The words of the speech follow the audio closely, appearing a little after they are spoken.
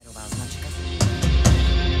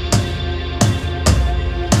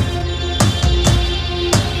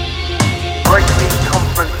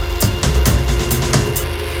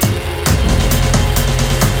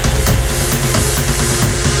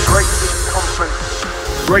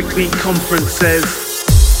Breakbeat Conference says.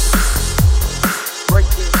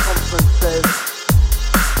 Breakbeat Conference says.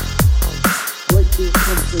 Breakbeat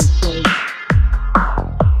Conference says.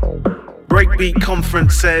 Breakbeat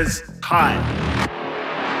Conference says. Hi.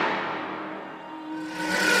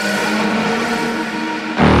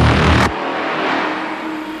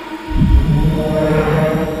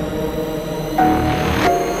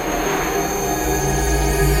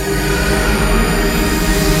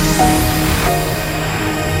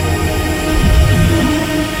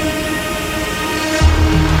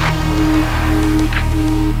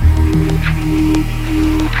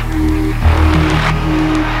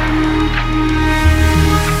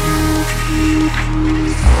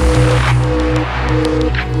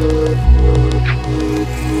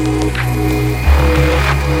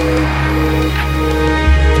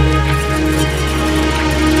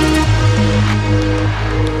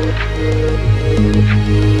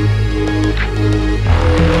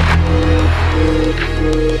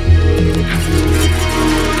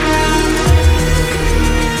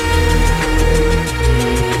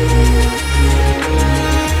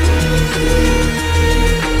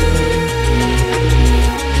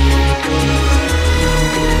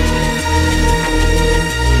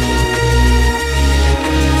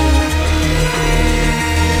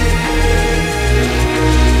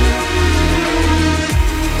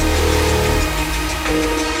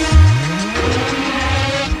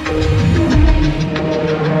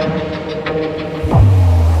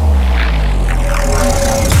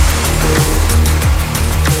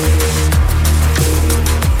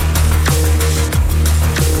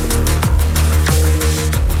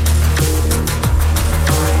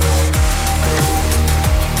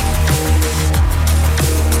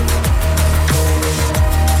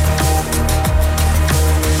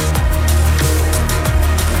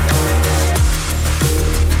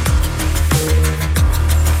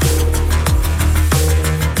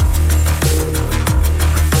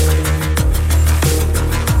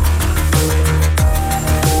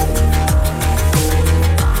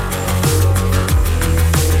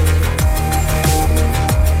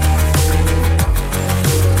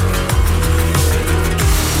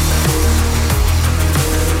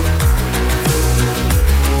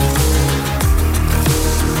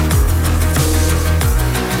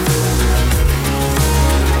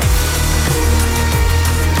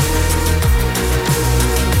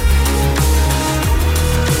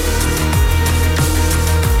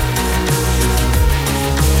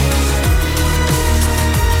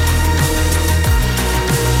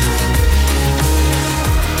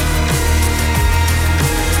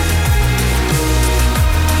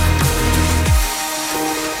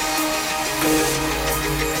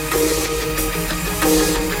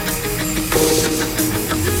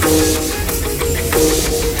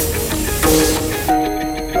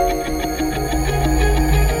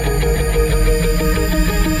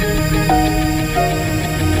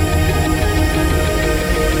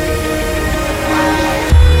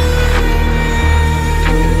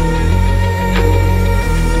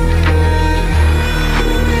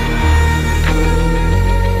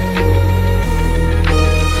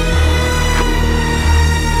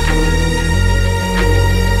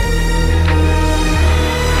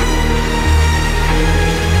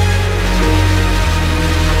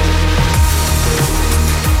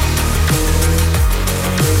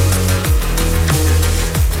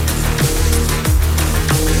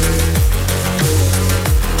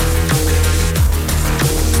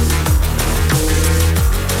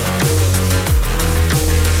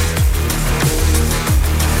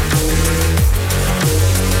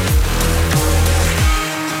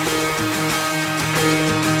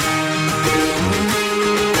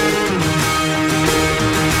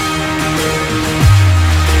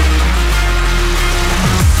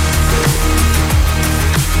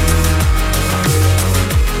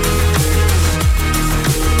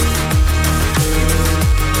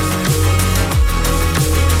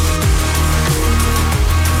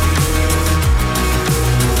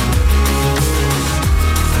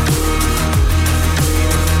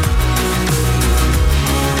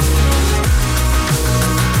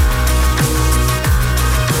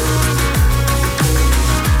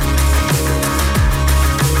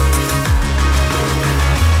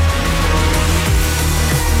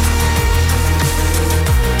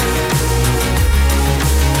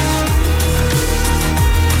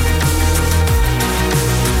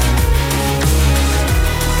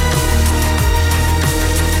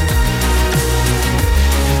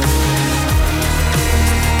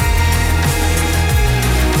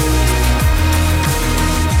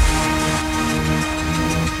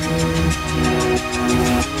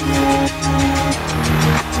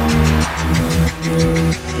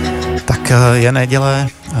 je neděle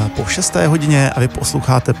po 6. hodině a vy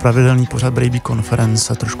posloucháte pravidelný pořad Breakbeat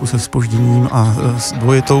Conference trošku se zpožděním a s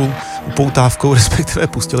dvojitou upoutávkou, respektive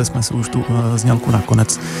pustili jsme si už tu znělku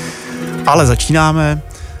nakonec. Ale začínáme.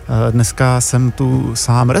 Dneska jsem tu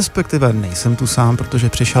sám, respektive nejsem tu sám, protože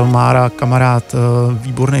přišel Mára, kamarád,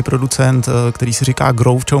 výborný producent, který si říká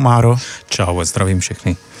Grove. Čau Máro. Čau, zdravím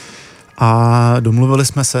všechny. A domluvili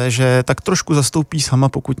jsme se, že tak trošku zastoupí sama,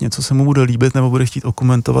 pokud něco se mu bude líbit nebo bude chtít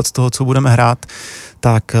okomentovat z toho, co budeme hrát,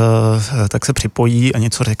 tak se připojí a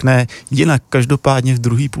něco řekne. Jinak každopádně v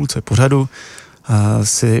druhé půlce pořadu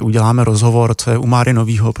si uděláme rozhovor, co je u Máry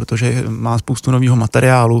novýho, protože má spoustu novýho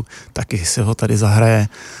materiálu, taky si ho tady zahraje.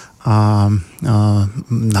 A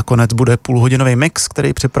nakonec bude půlhodinový mix,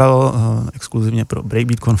 který připravil exkluzivně pro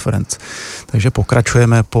Breakbeat Conference. Takže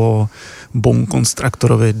pokračujeme po Bone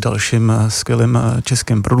Constructorovi, dalším skvělým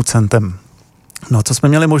českým producentem. No, co jsme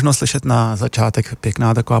měli možnost slyšet na začátek,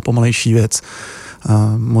 pěkná taková pomalejší věc.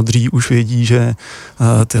 Modří už vědí, že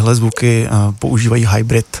tyhle zvuky používají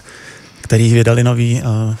Hybrid, který vydali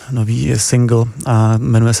nový single a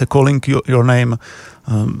jmenuje se Calling Your Name.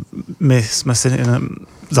 My jsme si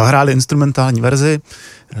zahráli instrumentální verzi,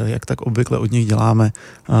 jak tak obvykle od nich děláme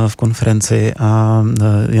v konferenci, a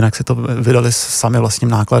jinak si to vydali sami vlastním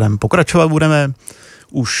nákladem. Pokračovat budeme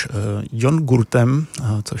už Jon Gurtem,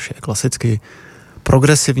 což je klasický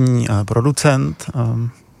progresivní producent.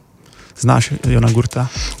 Znáš Jona Gurta?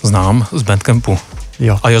 Znám, z Bandcampu.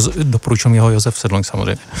 Jo. A doporučuji mi ho Josef Sedlung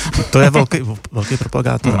samozřejmě. To je velký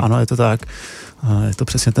propagátor, ano, je to tak. Je to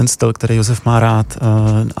přesně ten styl, který Josef má rád,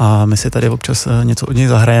 a my si tady občas něco od něj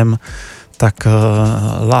zahrajeme. Tak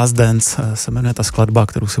Last Dance se jmenuje ta skladba,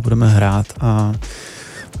 kterou si budeme hrát, a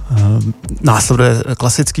následuje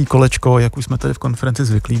klasický kolečko, jak už jsme tady v konferenci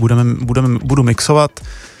zvyklí, budu mixovat,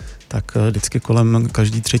 tak vždycky kolem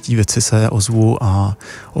každý třetí věci se ozvu a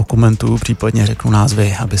okomentuju, případně řeknu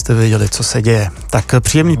názvy, abyste věděli, co se děje. Tak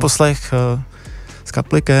příjemný poslech s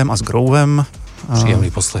Kaplikem a s Grovem.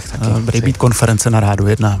 Příjemný poslech taky. Breakbeat Konference na Rádu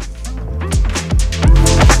 1.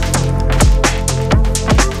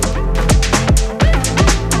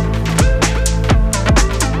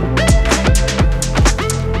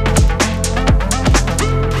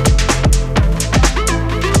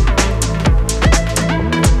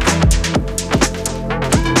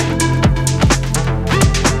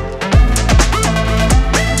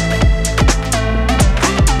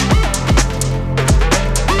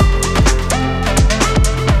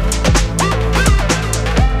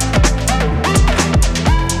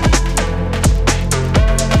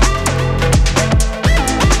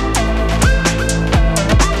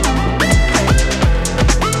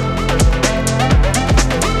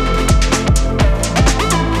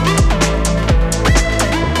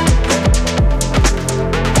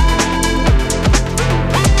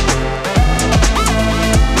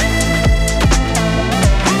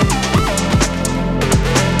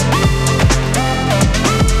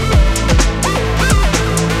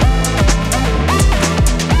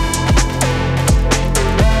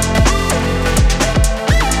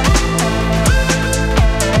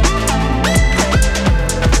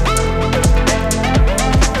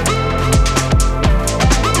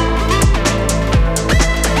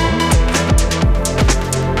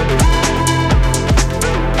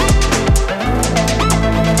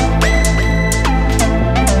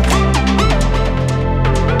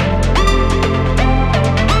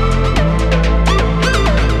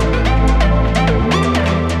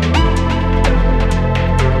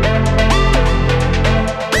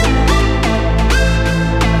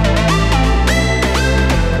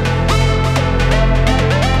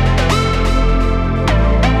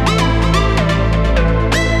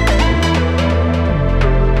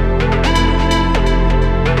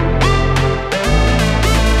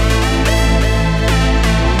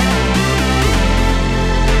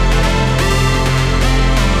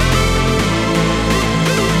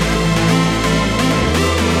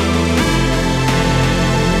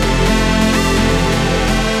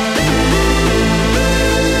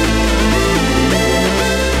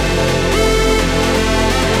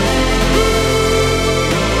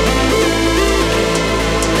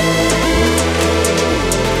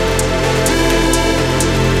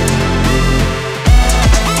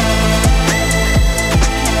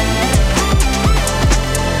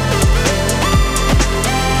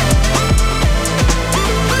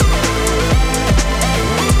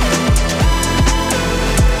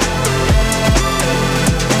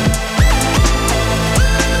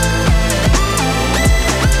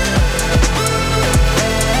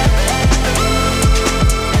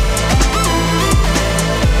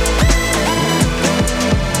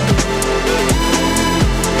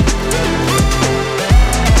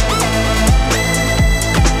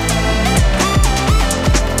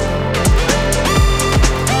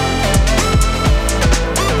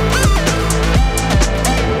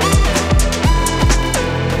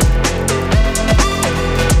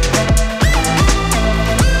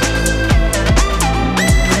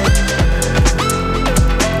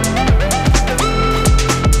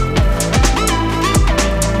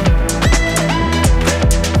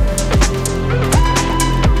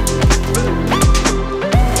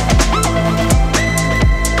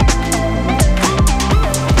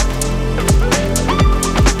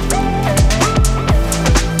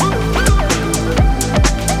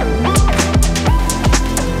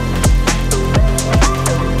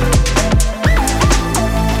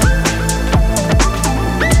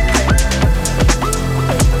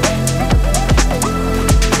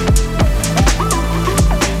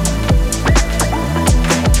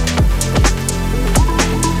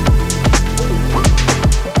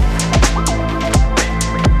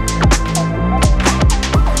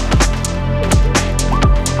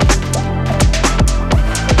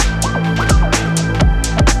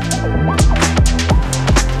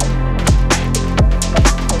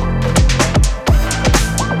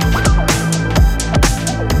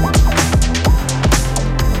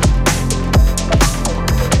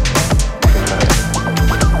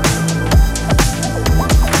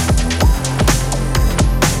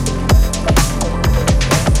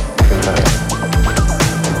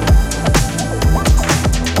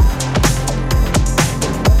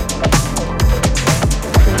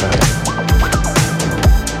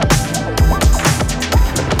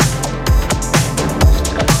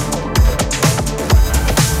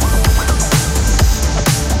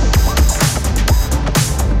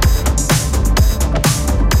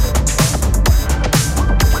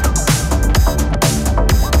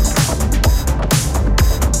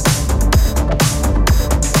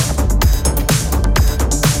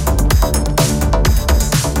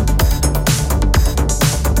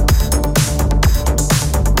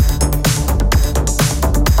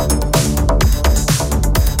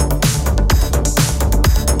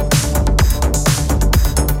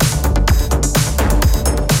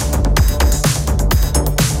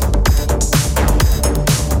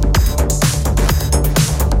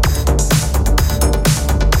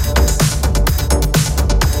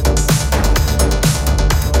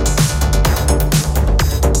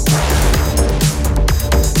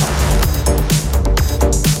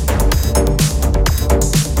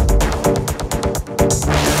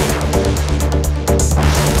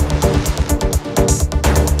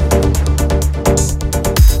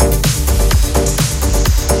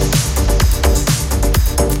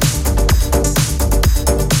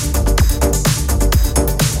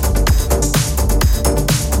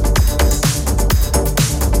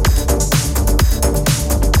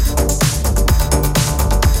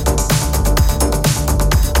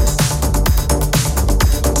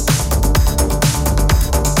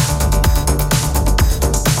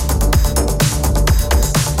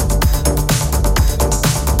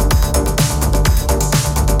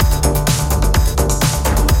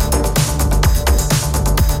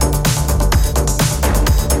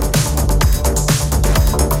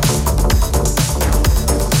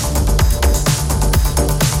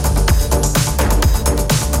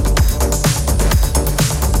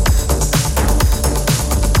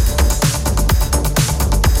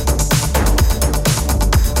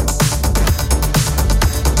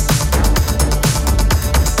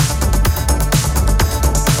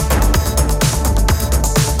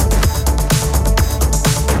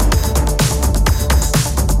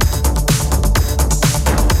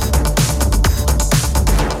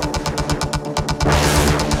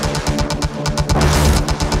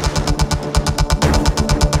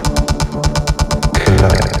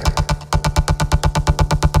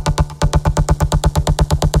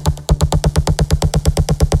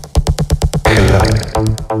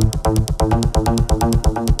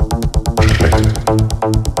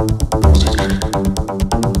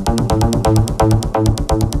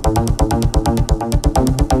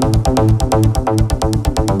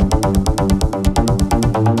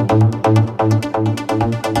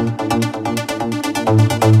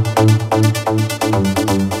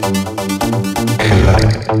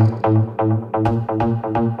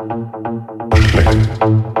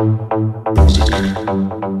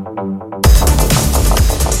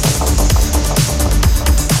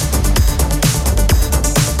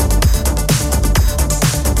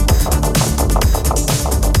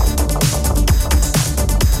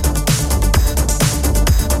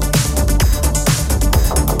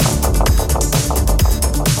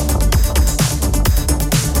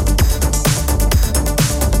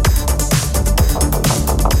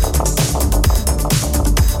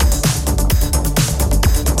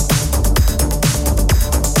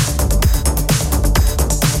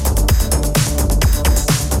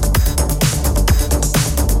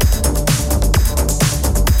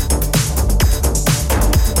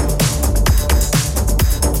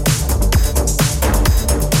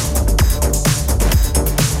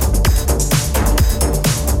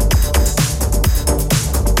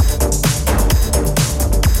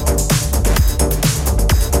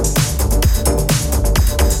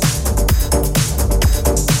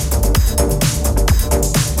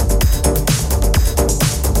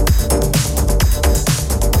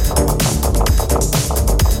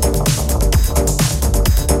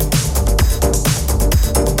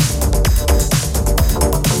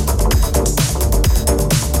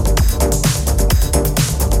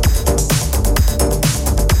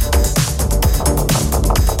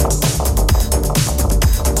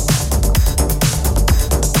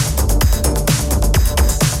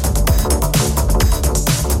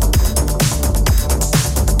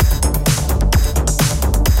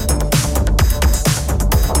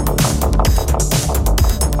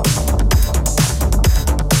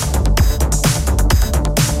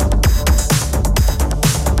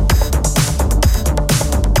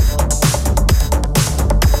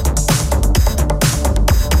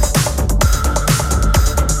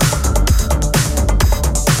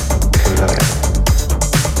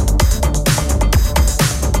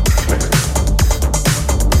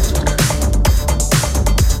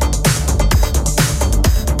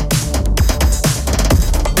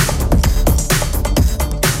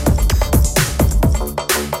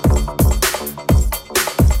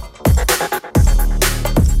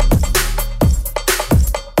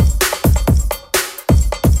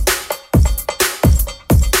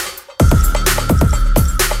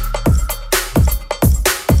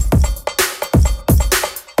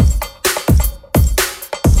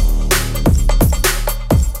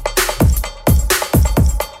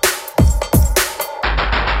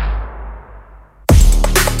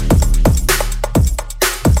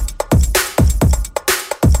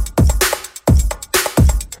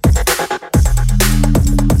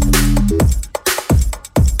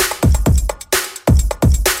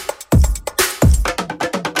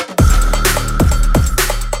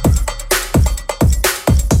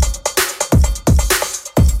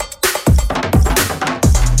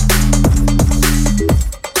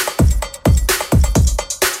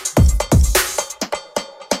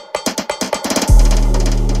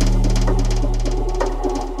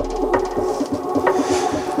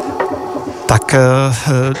 Tak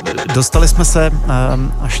dostali jsme se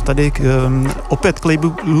až tady opět k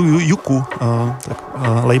labelu Juku,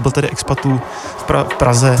 label tedy expatů v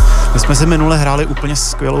Praze. My jsme si minule hráli úplně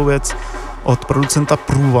skvělou věc od producenta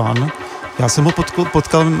Průvan. Já jsem ho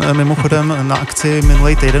potkal mimochodem na akci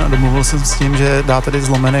minulý týden a domluvil jsem s tím, že dá tady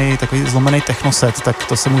takový zlomený technoset, tak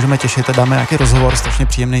to se můžeme těšit a dáme nějaký rozhovor, strašně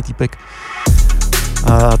příjemný týpek.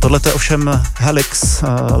 Tohle je ovšem Helix,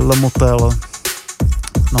 Le Motel.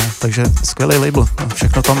 No, takže skvělý label.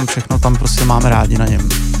 Všechno tam prostě máme rádi na něm.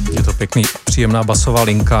 Je to pěkný, příjemná basová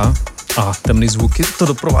linka a temný zvuky to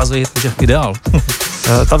doprovázejí, takže ideál.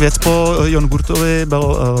 Ta věc po Jongurtovi byl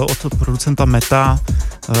od producenta Meta,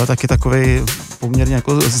 taky takový poměrně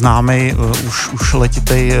jako známý, už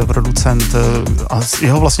letitý producent a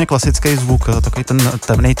jeho vlastně klasický zvuk, takový ten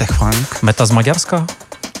temný tech funk. Meta z Maďarska?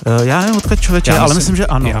 Já nevím odkud člověče, ale myslím, že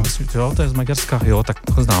ano. Já myslím, že jo, to je z Maďarska, jo, tak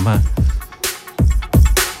ho známe.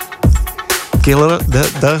 Killer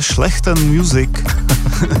the Schlechten Music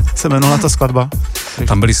se jmenovala ta skladba.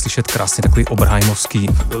 Tam byly slyšet krásně takový obrheimovský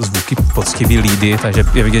zvuky, poctivý lídy, takže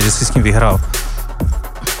je vidět, že jsi s tím vyhrál.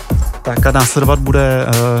 Tak a následovat bude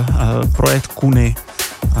projekt Kuny,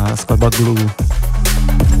 skladba Glue.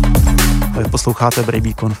 Posloucháte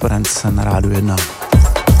Breakbeat Conference na Rádiu 1.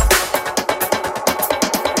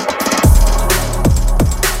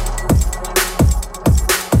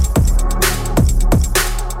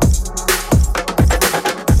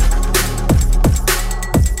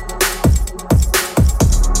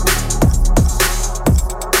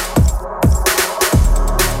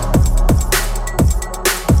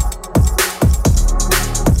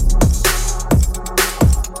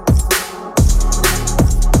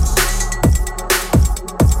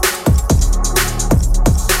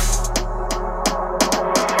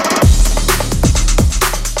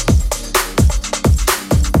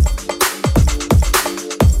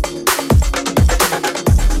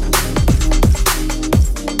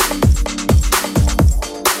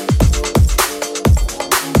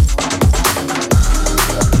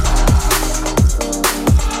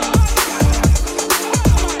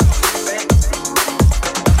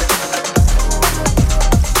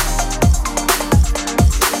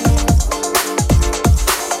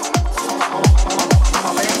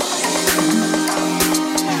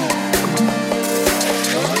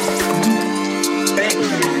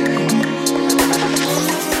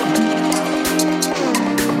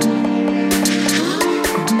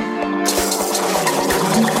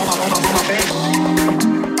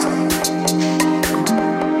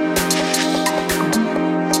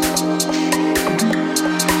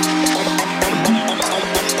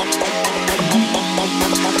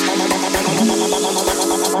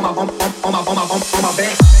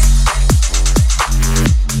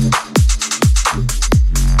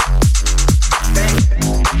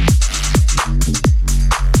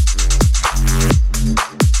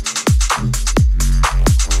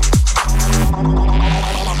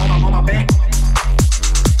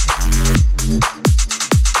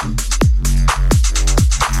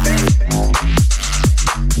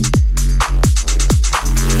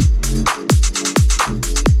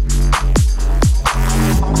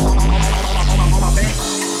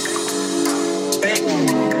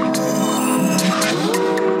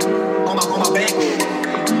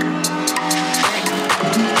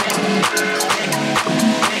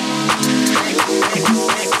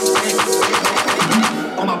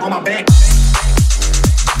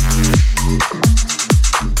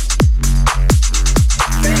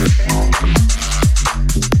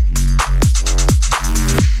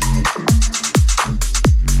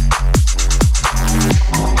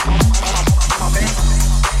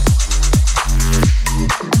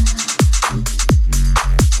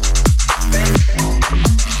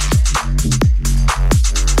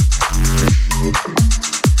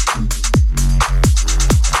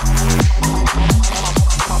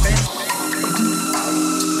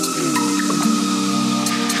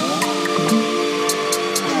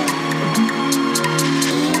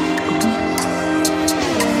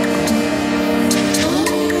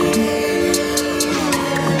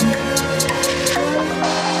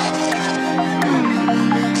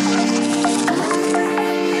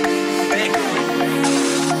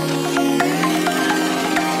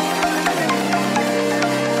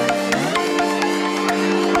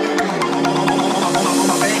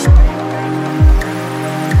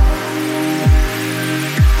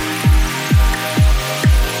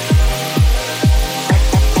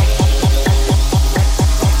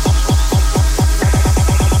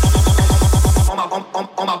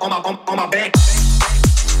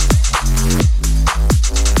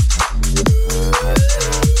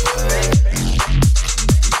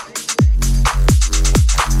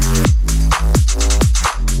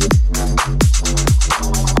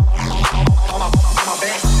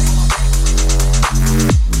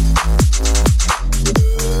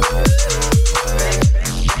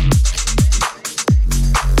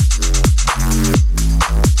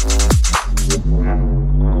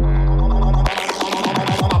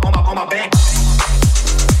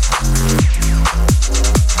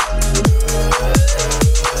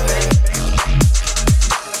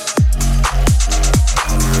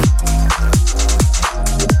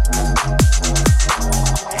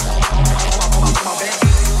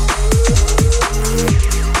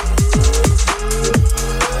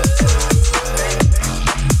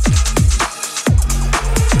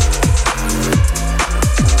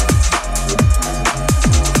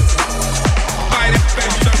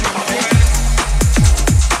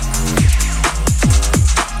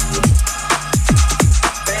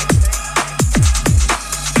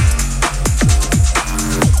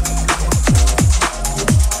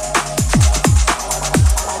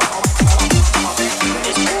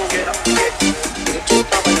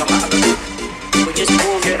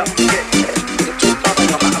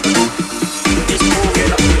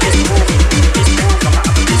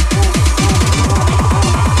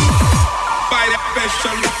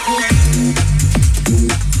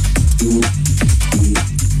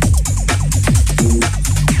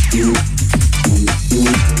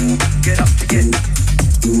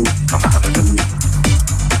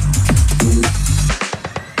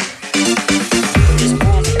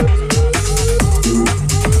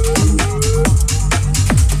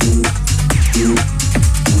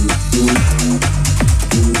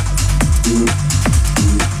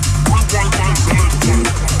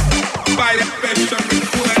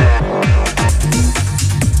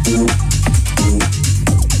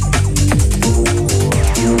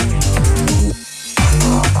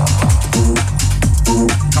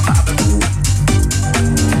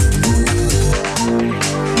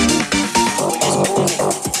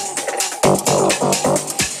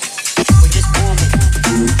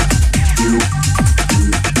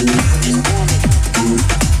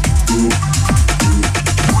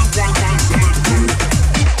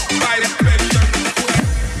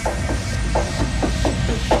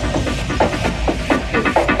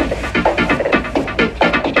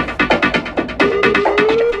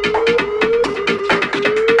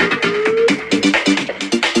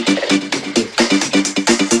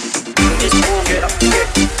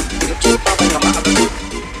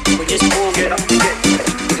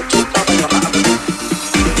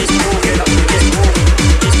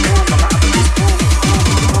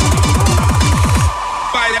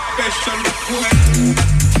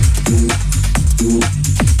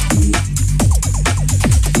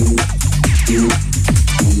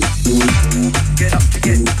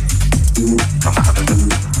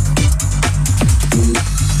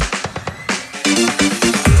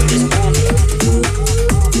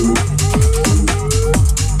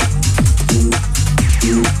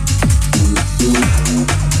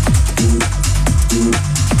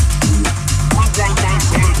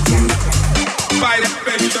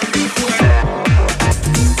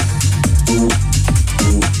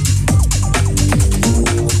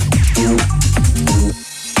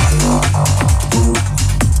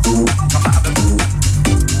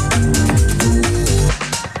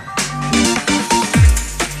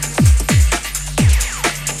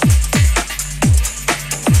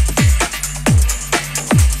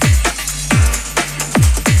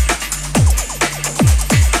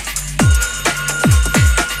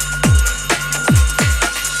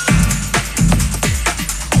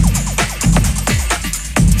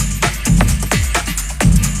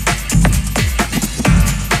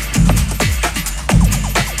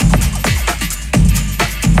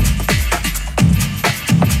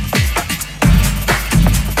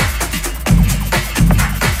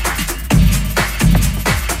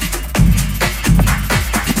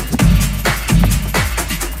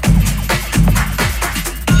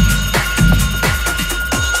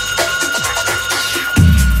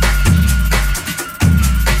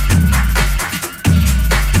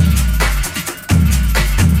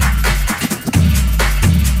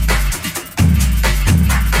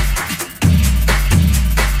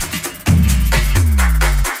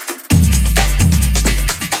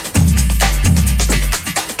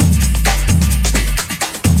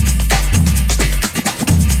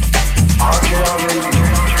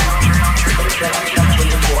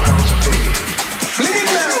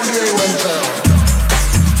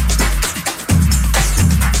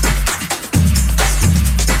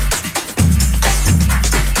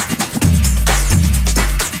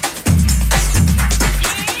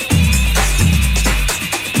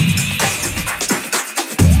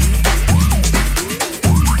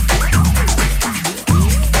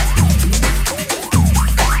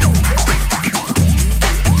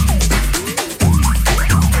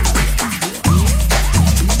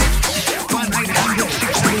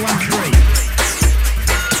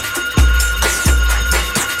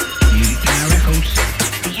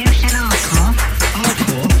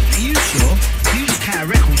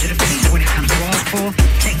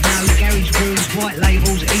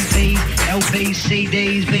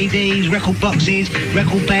 record boxes,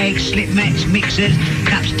 record bags, slip mats, mixers,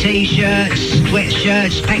 cups, t-shirts,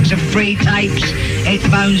 sweatshirts, packs of free tapes,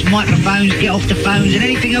 headphones, microphones, get off the phones, and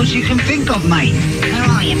anything else you can think of, mate. Where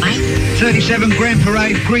are you, mate? 37 Grand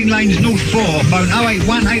Parade, Green Lanes, North 4. Phone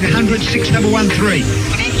 081 800 6113.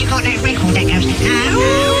 Well, have you got that record that goes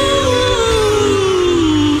to...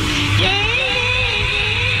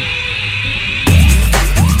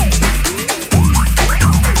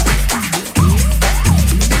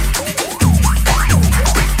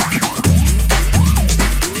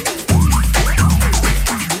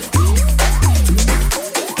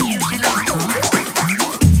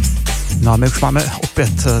 No a my už máme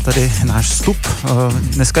opět tady náš vstup.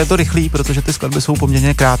 Dneska je to rychlý, protože ty skladby jsou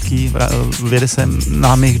poměrně krátký. Vyjede se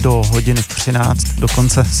nám jich do hodiny 13,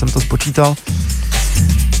 dokonce jsem to spočítal.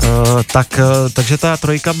 Takže ta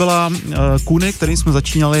trojka byla Kuny, kterým jsme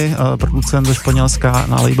začínali, producent ze Španělska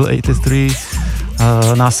na label 83,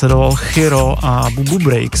 následoval Chiro a Bubu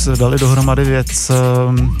Breaks, dali dohromady věc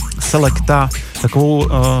Selecta, takovou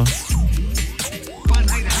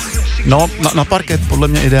na parket podle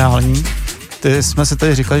mě ideální. Ty jsme si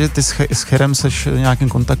tady říkali, že ty s Chirem seš v nějakém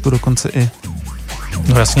kontaktu dokonce i.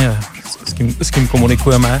 No jasně, s kým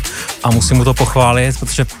komunikujeme a musím mu to pochválit,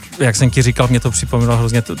 protože jak jsem ti říkal, mě to připomínalo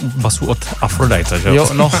hrozně basu od Aphrodite, že jo?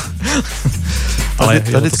 No. Ale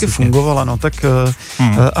ta vždycky fungovala, no, tak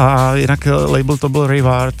a jinak label to byl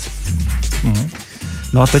Rayward.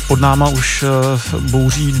 No a teď pod náma už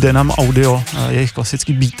bouří Denam Audio, jejich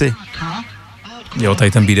klasický beaty. Jo,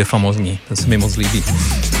 tady ten beat je famózní, ten se mi moc líbí.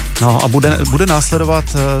 No a bude následovat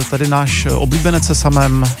tady náš oblíbenec se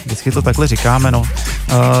samém, vždycky to takhle říkáme, no.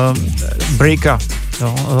 Breaka,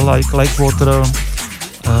 jo, like water.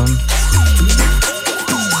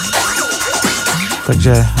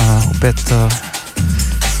 Takže opět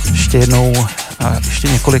ještě jednou ještě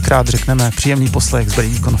několikrát řekneme příjemný poslech z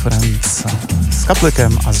Breakbeat Conference s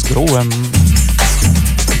Kaplikem a s Growem.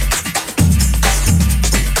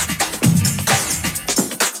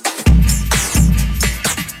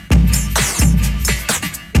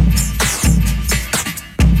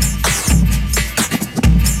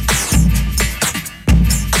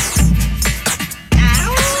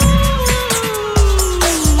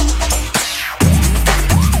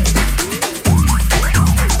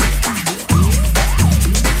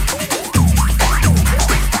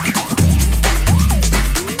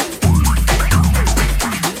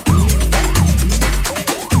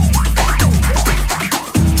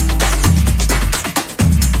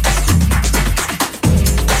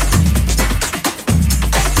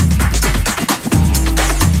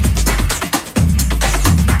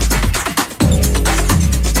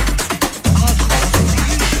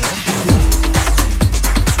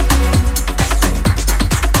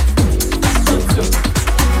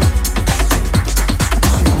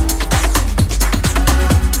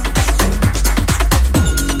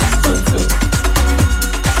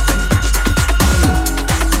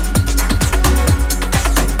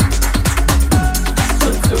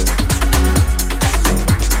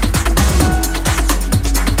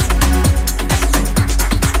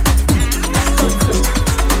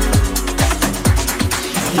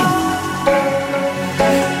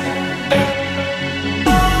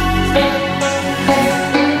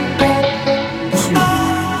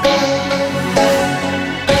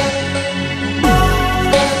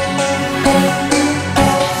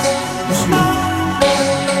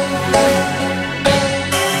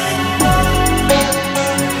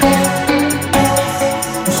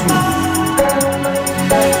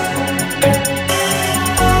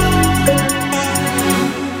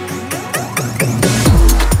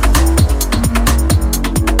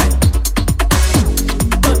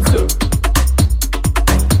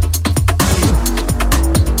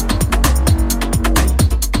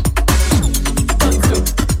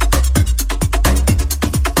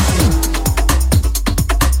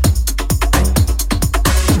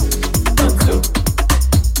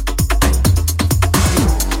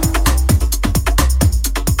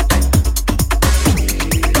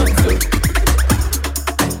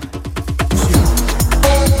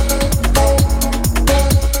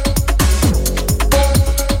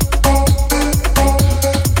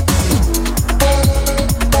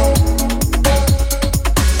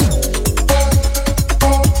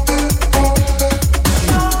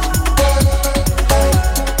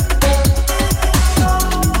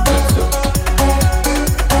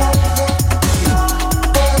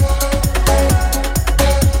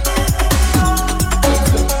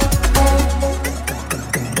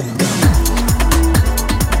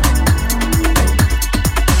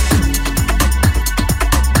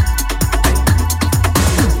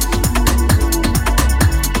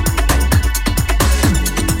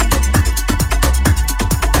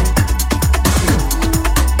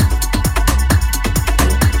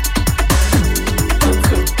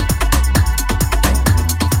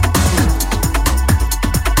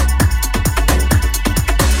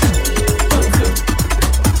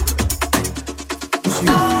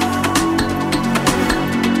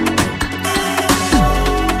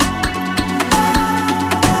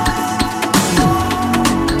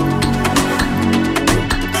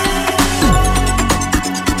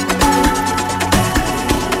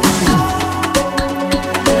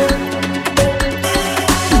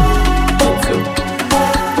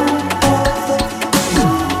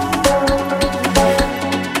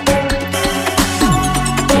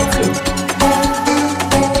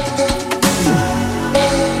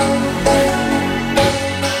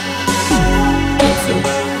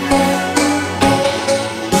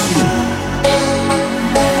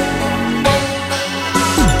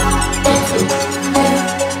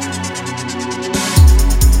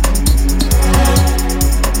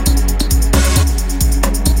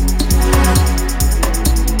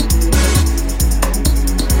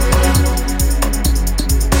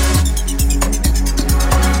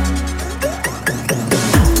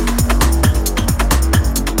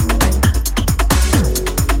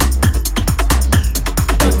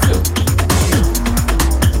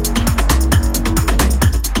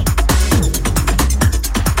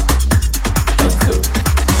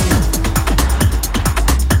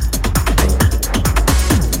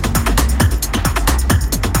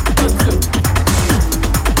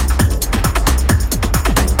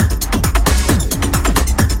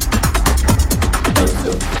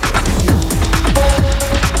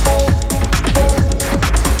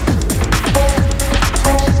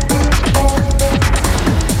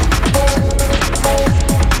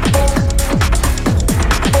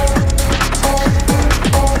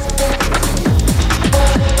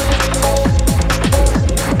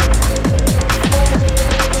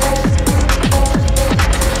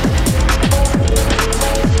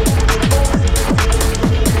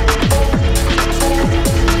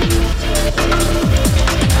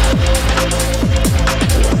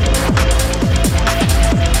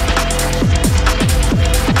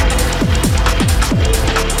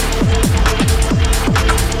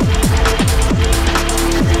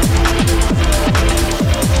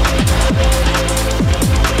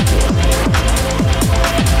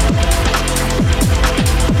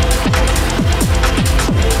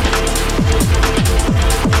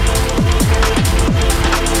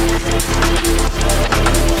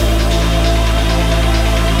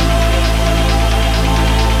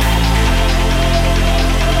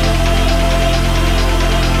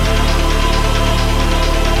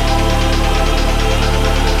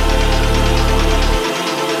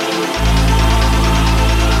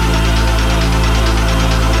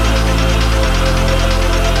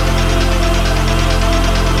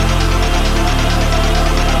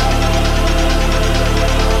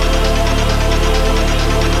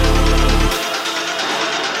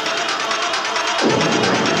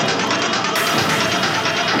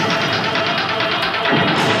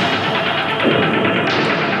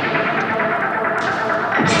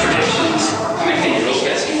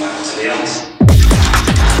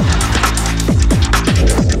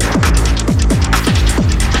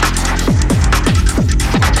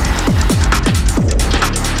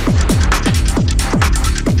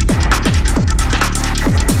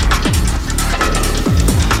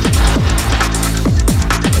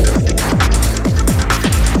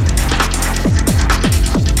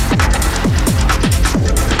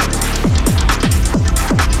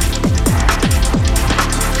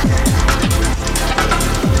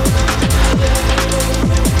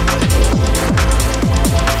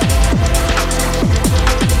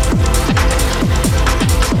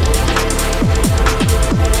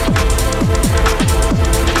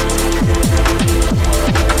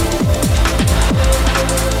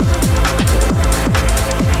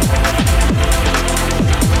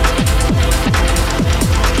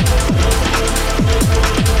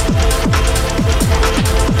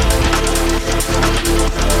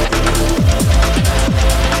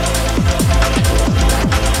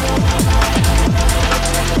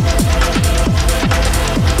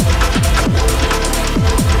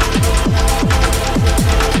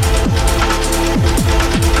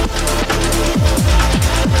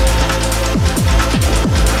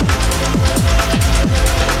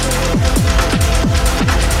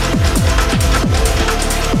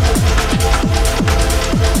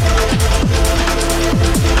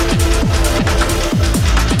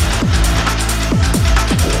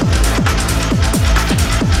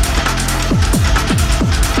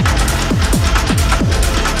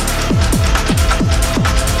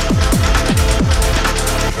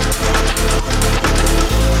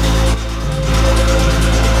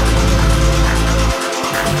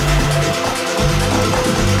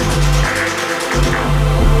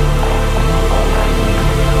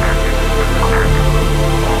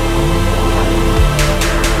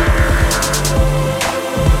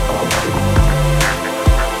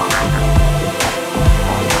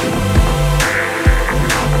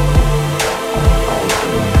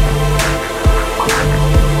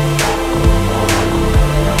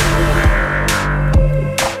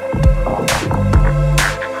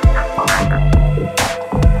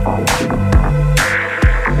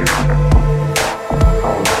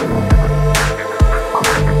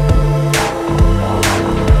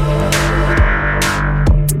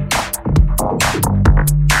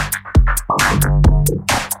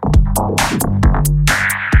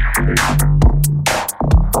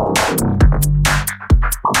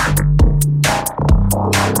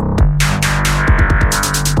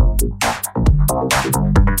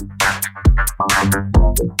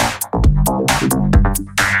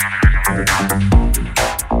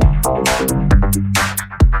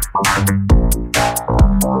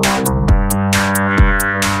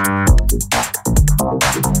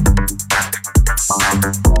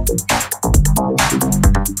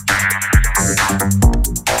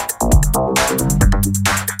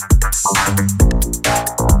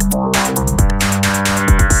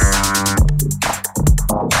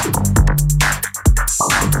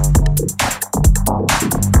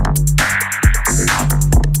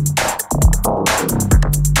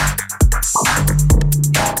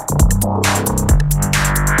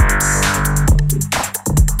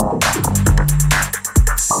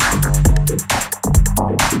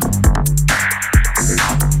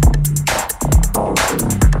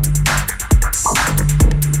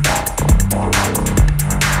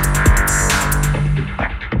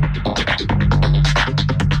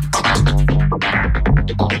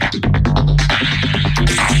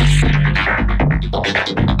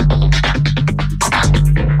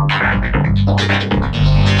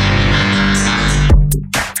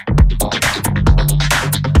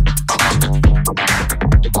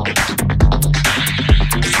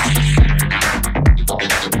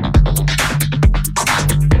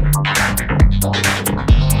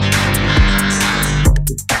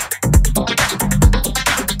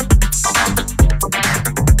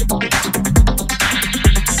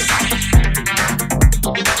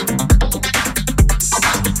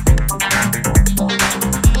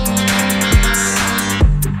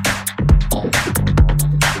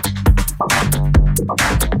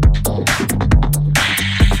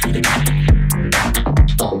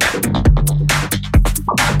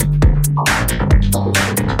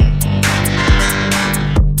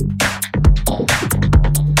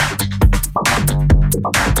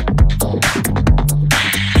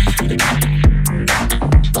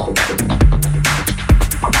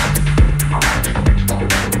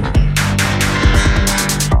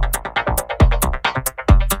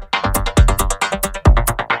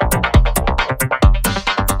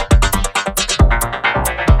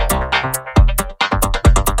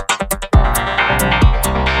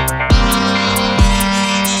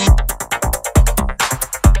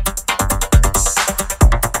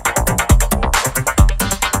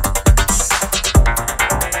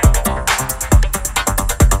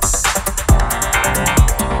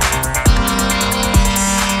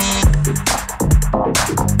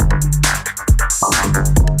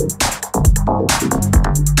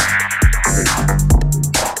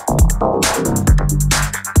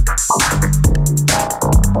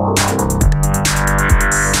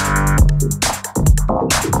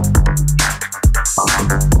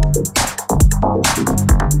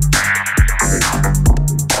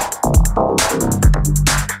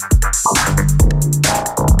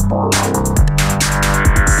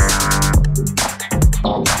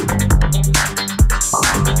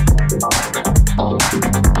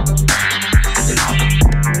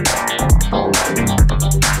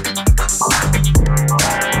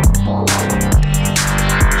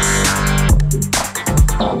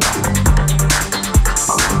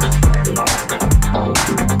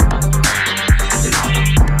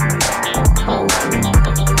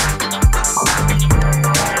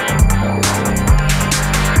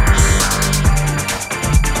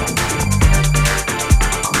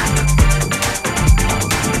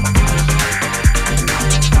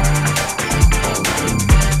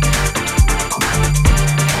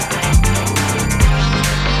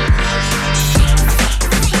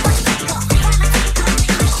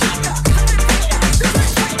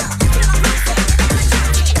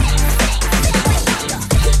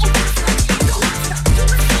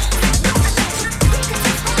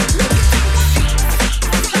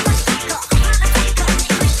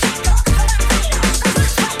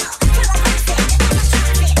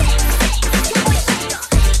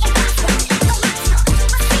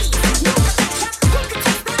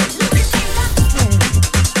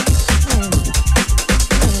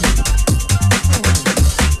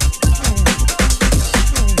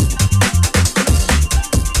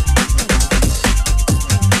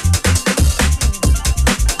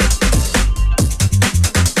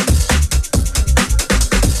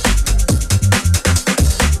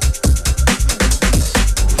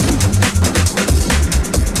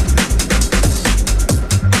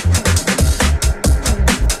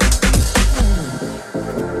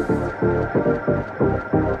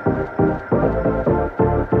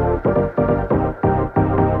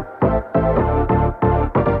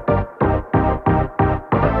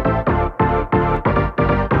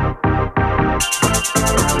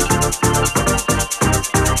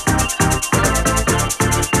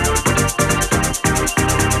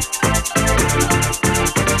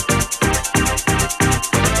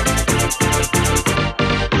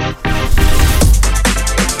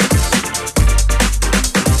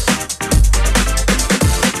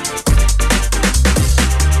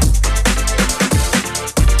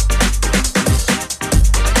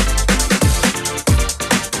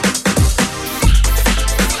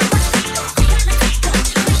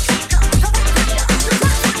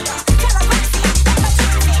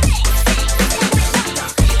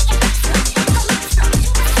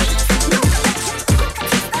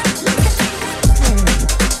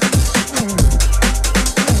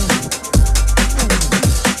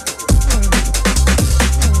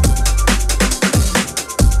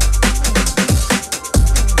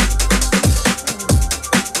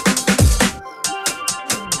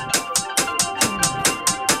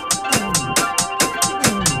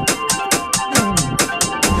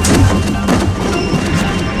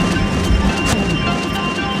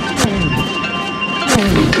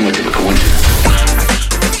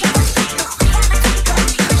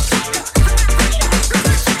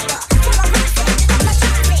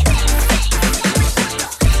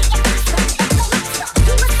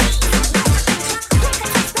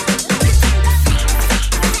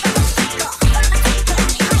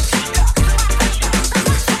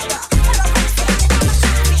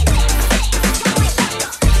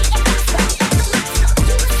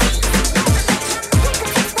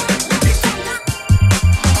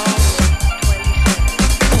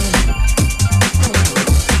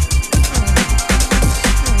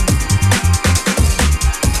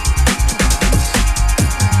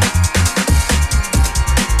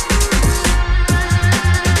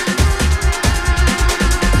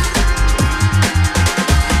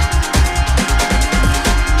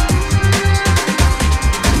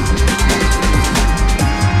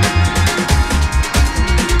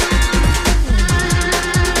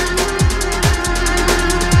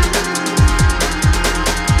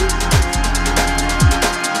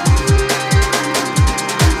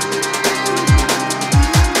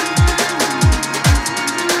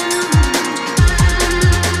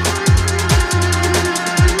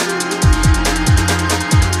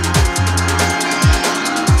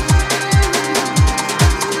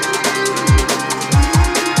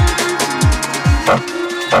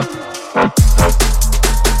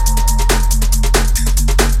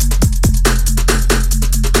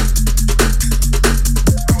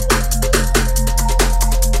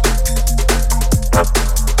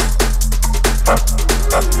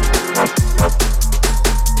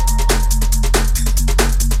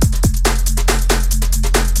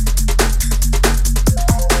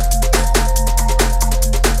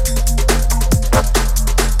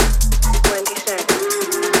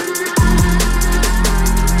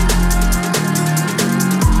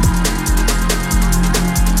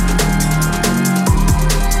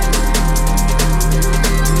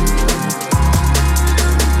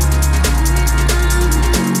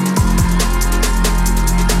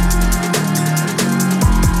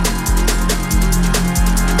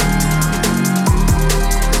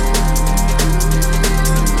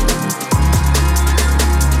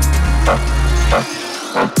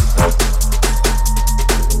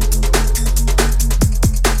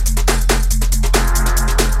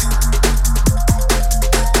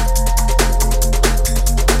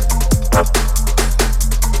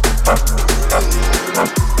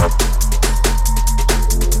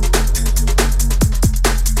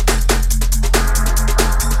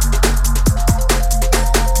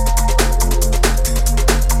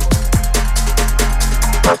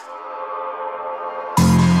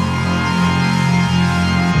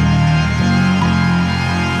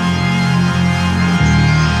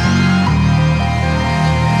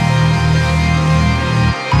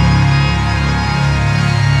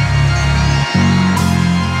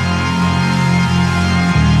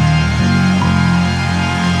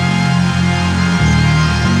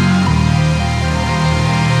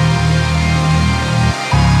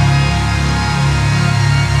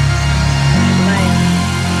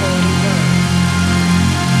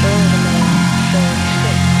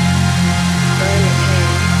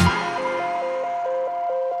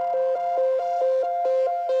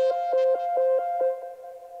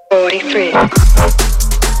 43.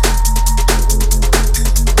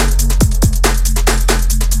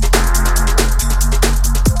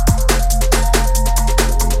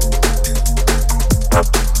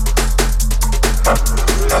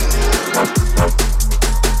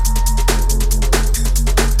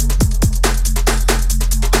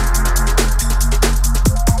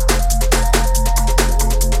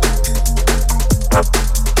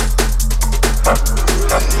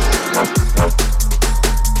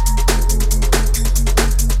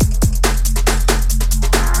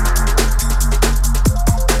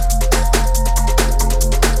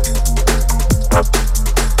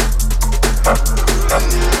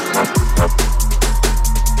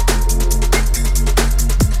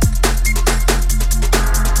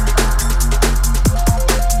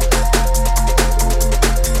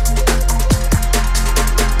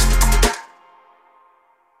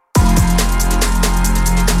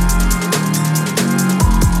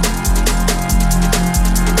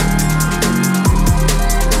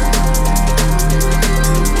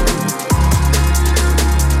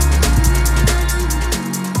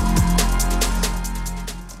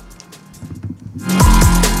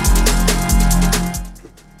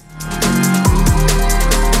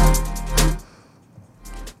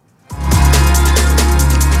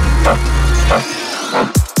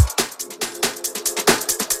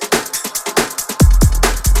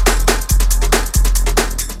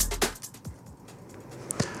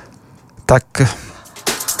 Tak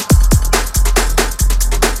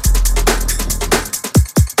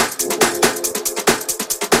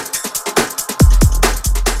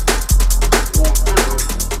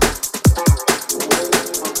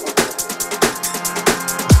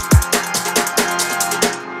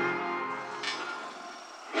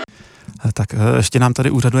Tak ještě nám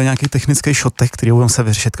tady úřaduje nějaký technický šotek, který budeme se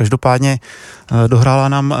vyřešit. Každopádně dohrála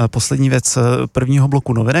nám poslední věc prvního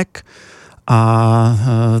bloku novinek a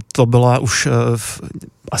to byla už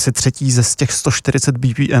asi třetí ze z těch 140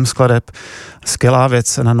 BPM skladeb. Skvělá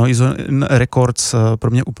věc na Noise Records,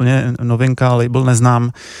 pro mě úplně novinka, label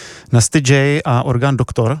neznám. Nasty J a Organ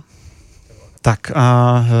Doktor. Tak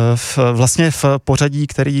a vlastně v pořadí,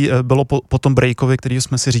 který bylo po tom breakovi, který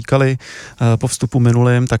jsme si říkali po vstupu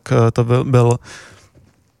minulým, tak to byl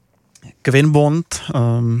Quinn Bond,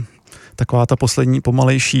 taková ta poslední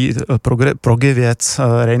pomalejší progy věc,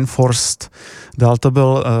 Rainforest. Dál to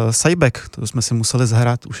byl Cybeck, to jsme si museli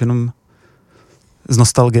zahrát už jenom z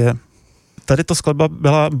nostalgie. Tady to skladba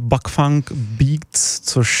byla Buckfunk Beats,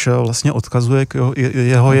 což vlastně odkazuje k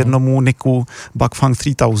jeho jednomu niku Buckfunk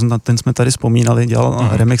 3000, na ten jsme tady vzpomínali, dělal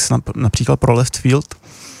remix například pro Left Field.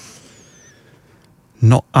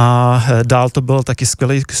 No a dál to byl taky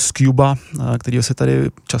skvělý Scuba, kterýho se tady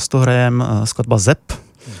často hrajem, skladba Zep.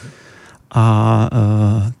 A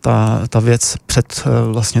ta věc před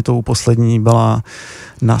vlastně tou poslední byla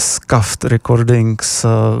na Scuffed Recordings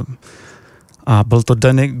a byl to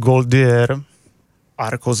Danny Goldier,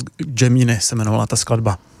 Arcos Gemini se jmenovala ta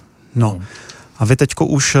skladba. No. A vy teďko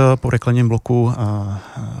už po reklamním bloku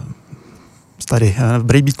tady v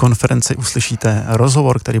Breakbeat konferenci uslyšíte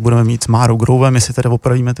rozhovor, který budeme mít s Márou Grovem, jestli tedy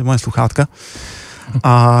opravíme ty moje sluchátka.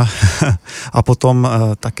 A potom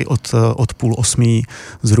taky od 7:30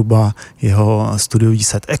 zhruba jeho studiový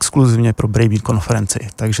set exkluzivně pro Breakbeat konferenci.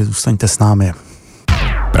 Takže zůstaňte s námi.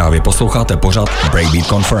 Právě posloucháte pořad Breakbeat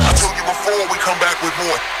Conference.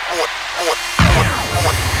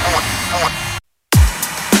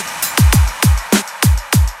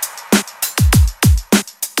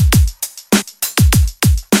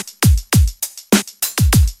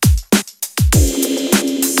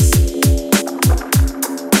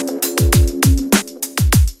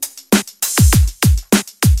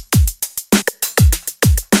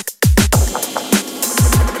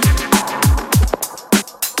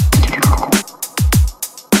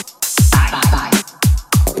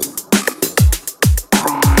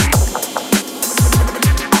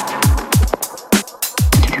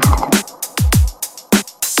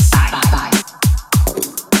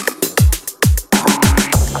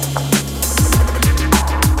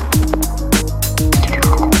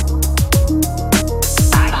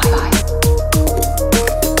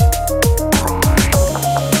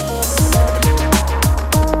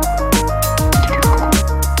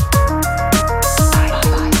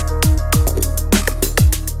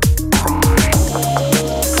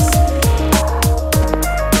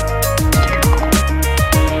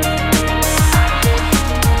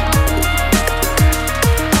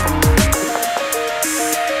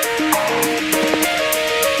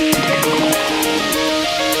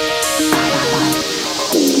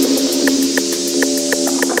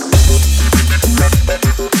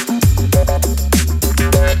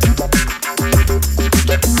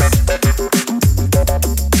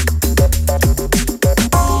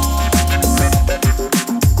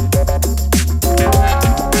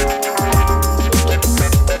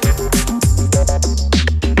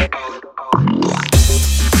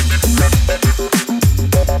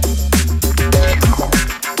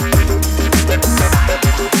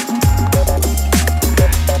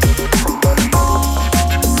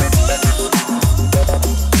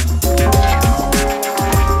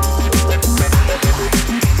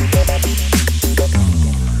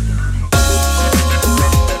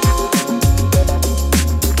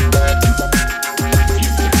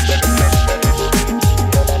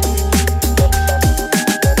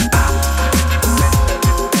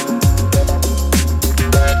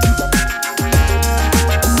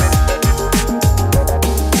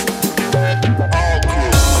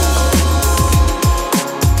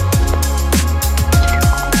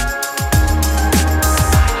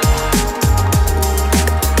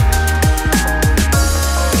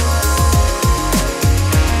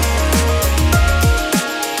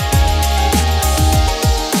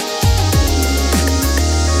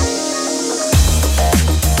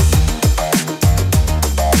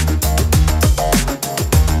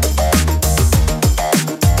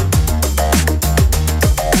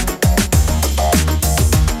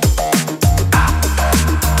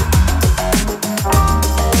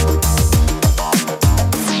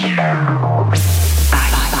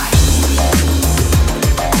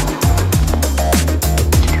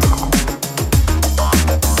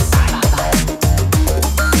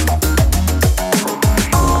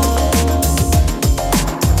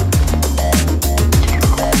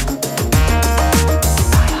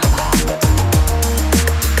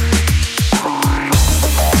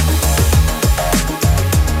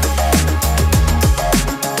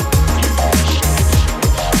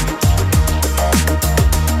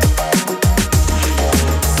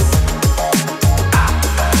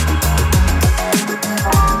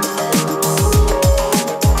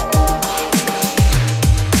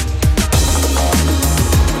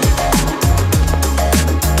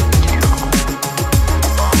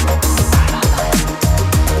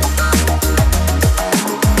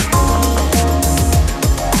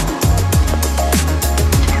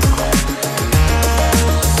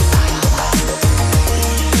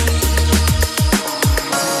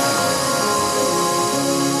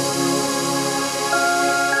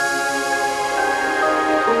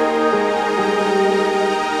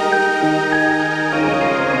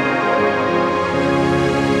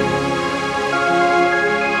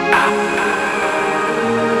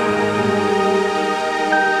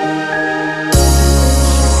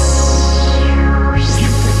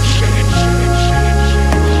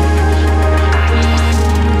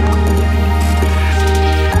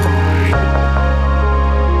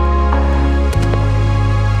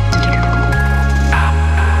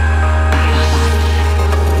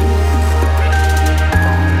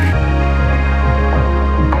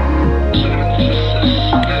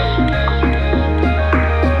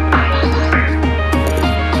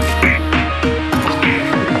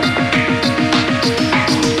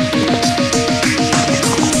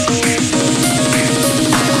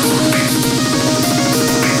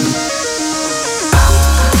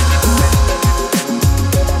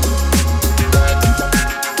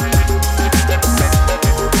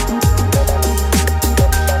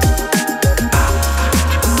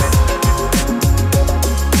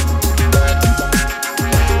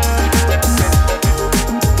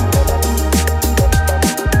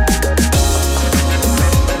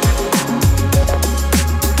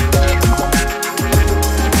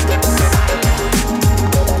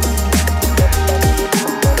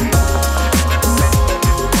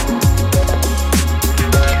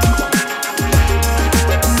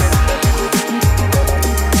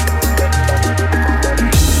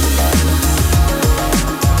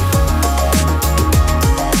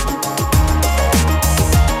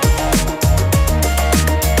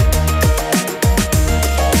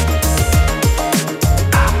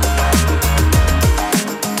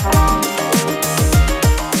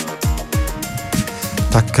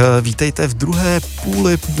 vítejte v druhé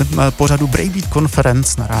půli pořadu Breakbeat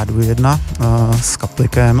Conference na Rádiu 1 s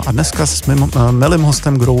Kaplikem a dneska s mým milým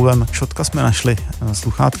hostem Groovem. Šotka jsme našli,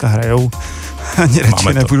 sluchátka hrajou, ani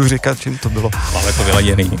radši nebudu říkat, čím to bylo. Máme to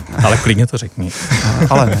vyladěný, ale klidně to řekni.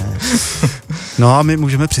 Ale ne. No a my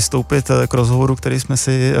můžeme přistoupit k rozhovoru, který jsme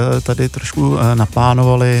si tady trošku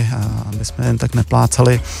naplánovali, aby jsme jen tak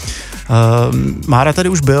neplácali. Mára tady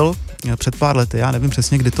už byl před pár lety, já nevím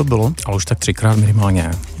přesně, kdy to bylo. Ale už tak 3krát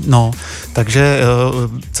minimálně. No, takže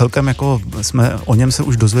celkem jako jsme o něm se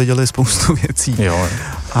už dozvěděli spoustu věcí. Jo.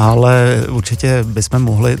 Ale určitě bychom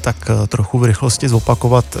mohli tak trochu v rychlosti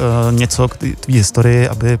zopakovat něco k tvý historii,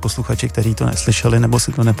 aby posluchači, kteří to neslyšeli nebo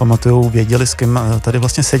si to nepamatujou, věděli, s kým tady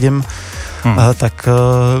vlastně sedím. Tak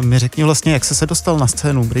mi řekni vlastně, jak se dostal na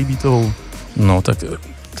scénu breakbeatovou. No, tak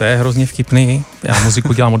to je hrozně vtipný. Já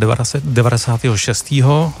muziku dělám od 96.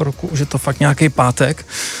 roku, už je to fakt nějaký pátek,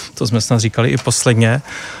 to jsme snad říkali i posledně,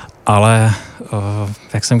 ale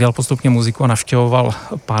jak jsem dělal postupně muziku a navštěvoval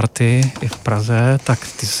party i v Praze, tak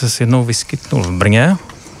ty se jednou vyskytnul v Brně,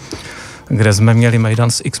 kde jsme měli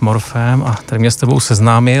mejdan s X-Morfem a tady mě s tebou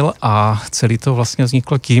seznámil a celý to vlastně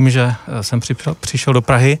vzniklo tím, že jsem přišel do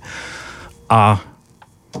Prahy a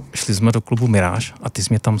šli jsme do klubu Miráž a ty jsi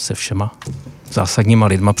mě tam se všema zásadníma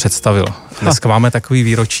lidma představil. Dneska máme takový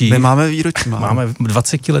výročí. My máme výročí. Máme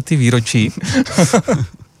 20letý výročí.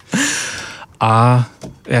 A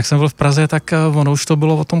jak jsem byl v Praze, tak ono už to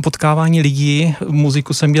bylo o tom potkávání lidí.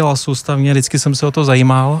 Muziku jsem dělal soustavně, vždycky jsem se o to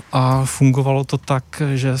zajímal a fungovalo to tak,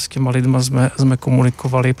 že s těma lidma jsme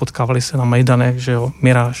komunikovali, potkávali se na mejdanech, že jo,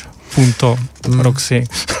 Miráž, Punto, Roxy.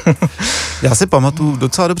 Já si pamatuju,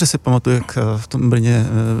 docela dobře si pamatuju, jak v tom Brně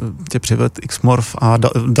tě přived X-Morf a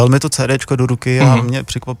dal mi to CDčko do ruky a mě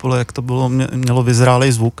překvapilo, jak to bylo, mělo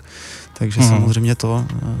vyzrálej zvuk. Takže samozřejmě to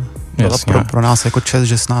byla pro nás jako čest,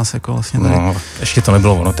 že s nás jako vlastně tady... No, ještě to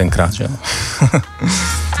nebylo ono tenkrát, že jo?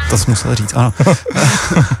 To jsi musel říct, ano.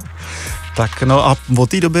 Tak no a od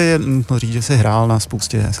té doby je nutno říct, že jsi hrál na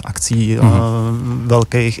spoustě akcí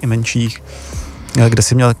velkých i menších, kde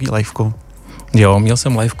jsi měl takový liveko. Jo, měl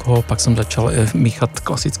jsem liveko, pak jsem začal míchat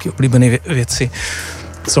klasicky oblíbené věci,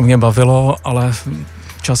 co mě bavilo, ale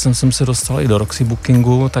časem jsem se dostal i do Roxy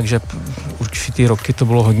bookingu, takže určitý roky to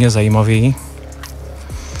bylo hodně zajímavý.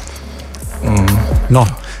 No,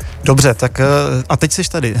 dobře, tak a teď jsi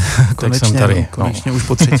tady. Konečně, tady, konečně už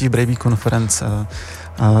po třetí Breakbeat Conference.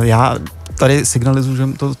 Já tady signalizuju,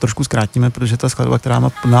 že to trošku zkrátíme, protože ta skladba,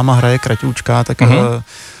 která náma hraje kratoučká, tak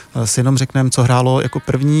si jenom řekneme, co hrálo jako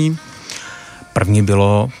první. První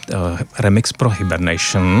bylo remix pro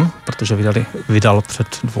Hibernation, protože vydal před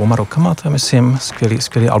 2 rokama, to je myslím,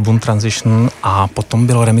 skvělý album Transition a potom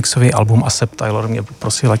bylo remixový album a Seb Taylor mě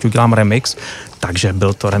poprosil, ať udělám remix, takže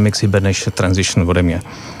byl to remix Hibernation Transition ode mě.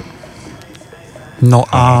 No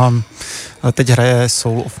a teď hraje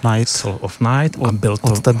Soul of Night a byl to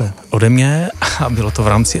od tebe. Ode mě a bylo to v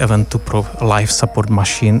rámci eventu pro Live Support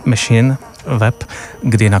Machine web,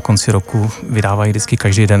 kdy na konci roku vydávají vždycky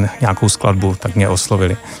každý den nějakou skladbu, tak mě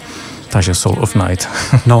oslovili. Takže Soul of Night.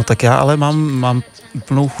 No, tak já ale mám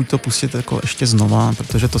plnou chuť to pustit jako ještě znova,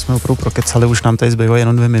 protože to jsme opravdu prokecali, už nám tady zbývají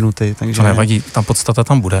jenom 2 minuty. Takže to nevadí, ta podstata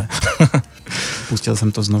tam bude. Pustil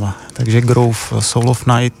jsem to znova. Takže Groove, Soul of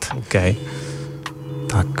Night. OK.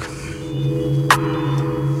 Tak.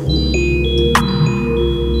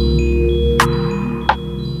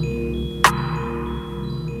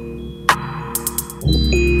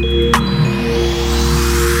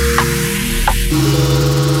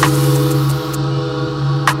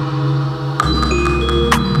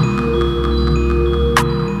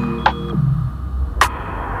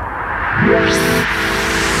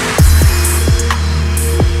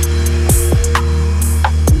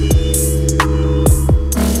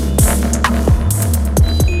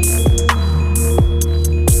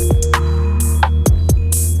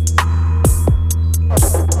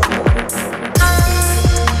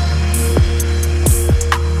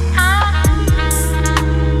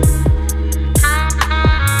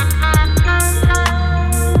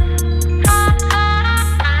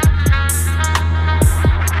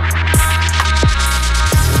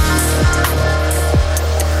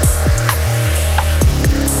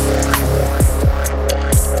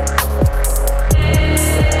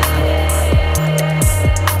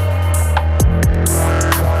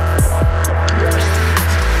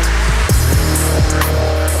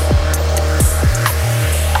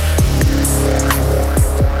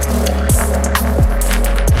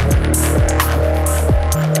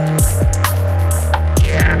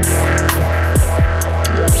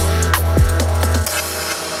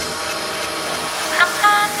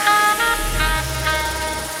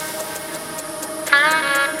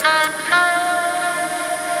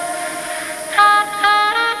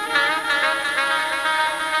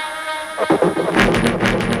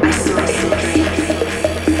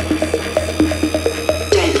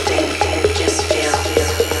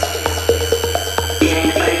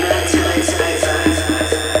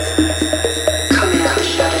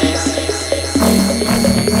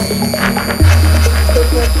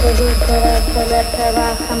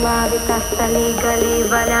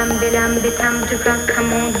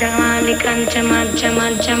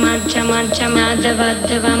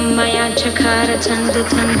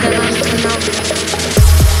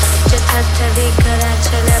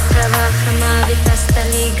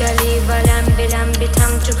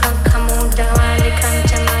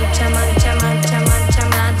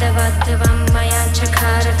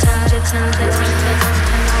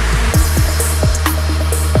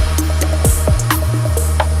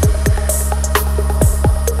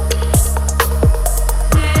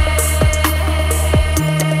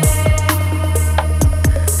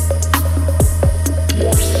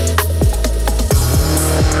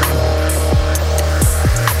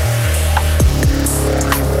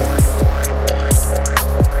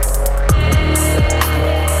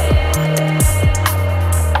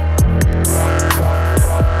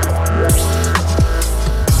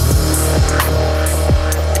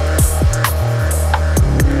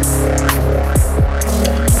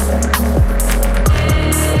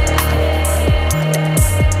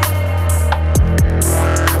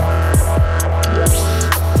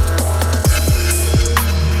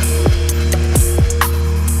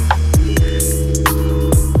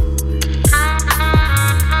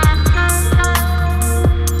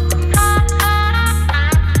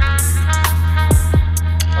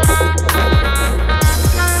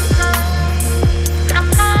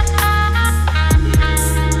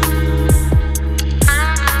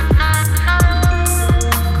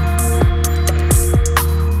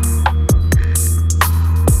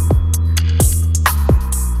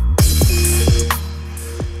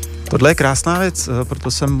 Tohle je krásná věc,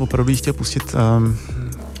 proto jsem opravdu chtěl pustit.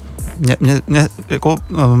 Mě jako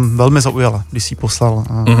velmi zaujala, když jsi poslal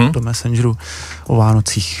do Messengeru o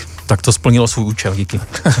Vánocích. Tak to splnilo svůj účel, díky.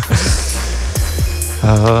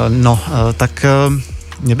 Tak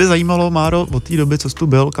mě by zajímalo, Máro, od té doby, co jsi tu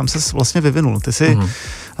byl, kam ses vlastně vyvinul. Ty jsi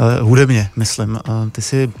hudebně, myslím, ty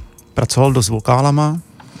jsi pracoval dost s vokálama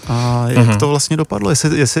a jak to vlastně dopadlo,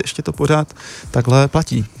 jestli ještě to pořád takhle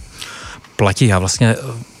platí? Platí, já vlastně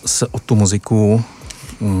se o tu muziku,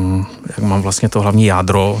 jak mám vlastně to hlavní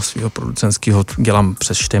jádro svého producentského, dělám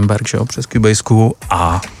přes Steinberg, že jo, přes Cubaseu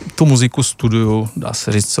a tu muziku studuju, dá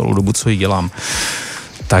se říct, celou dobu, co ji dělám.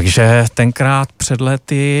 Takže tenkrát před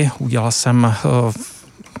lety udělal jsem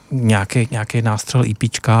nějaký nástřel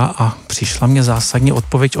EPčka a přišla mě zásadní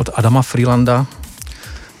odpověď od Adama Freelanda,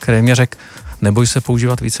 který mě řekl, neboj se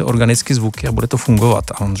používat více organické zvuky a bude to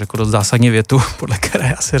fungovat. A on řekl dost zásadní větu, podle které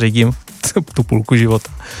já se řídím tu půlku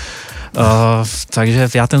života. Takže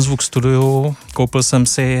já ten zvuk studuju, koupil jsem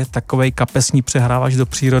si takovej kapesní přehrávač do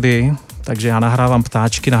přírody, takže já nahrávám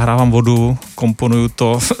ptáčky, nahrávám vodu, komponuju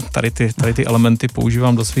to, tady ty elementy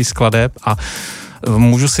používám do svých skladeb a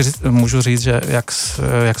můžu říct, že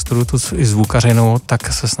jak studuju tu i zvukařinu,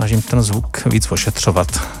 tak se snažím ten zvuk víc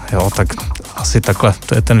ošetřovat. Jo, tak asi takhle,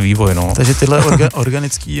 to je ten vývoj, no. Takže tyhle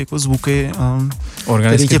organický jako zvuky,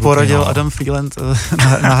 který ti poradil Adam Freeland,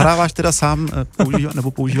 nahráváš teda sám,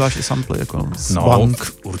 nebo používáš i samply jako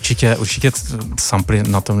Swank? Určitě samply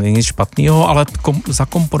na tom není nic špatného, ale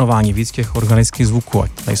zakomponování víc těch organických zvuků,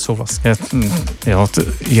 ať nejsou vlastně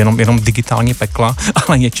jenom digitální pekla,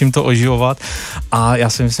 ale něčím to oživovat. A já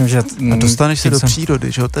si myslím, že... A dostaneš se do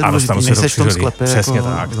přírody, že jo? A dostanu se do přírody, sklepě, přesně jako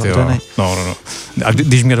tak. No. A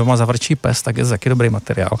když mě doma zavrčí pes, tak je taky dobrý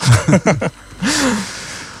materiál.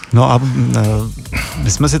 No a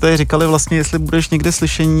my jsme si tady říkali vlastně, jestli budeš někde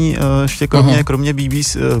slyšení ještě kromě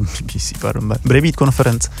Breakbeat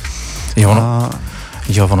Conference.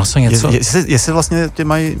 Jo, ono se něco... Jestli vlastně tě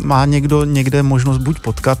má někdo někde možnost buď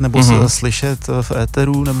potkat, nebo slyšet v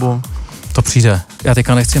éteru, nebo... To přijde. Já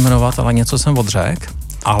teďka nechci jmenovat, ale něco jsem odřekl,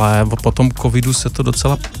 ale po tom covidu se to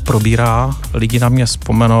docela probírá, lidi na mě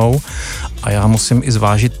vzpomenou a já musím i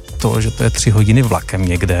zvážit to, že to je 3 hodiny vlakem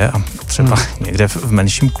někde a třeba někde v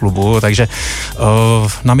menším klubu, takže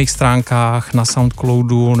na mých stránkách, na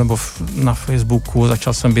Soundcloudu nebo na Facebooku,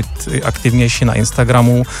 začal jsem být aktivnější na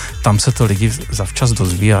Instagramu, tam se to lidi zavčas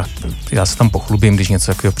dozví a já se tam pochlubím, když něco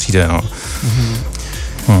takového přijde, no.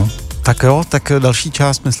 Tak jo, tak další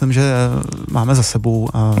část, myslím, že máme za sebou.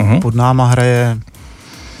 Pod náma hraje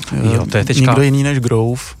to je teďka nikdo jiný než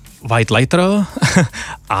Grove. White Lighter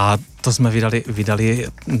a to jsme vydali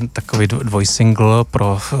takový dvojsingle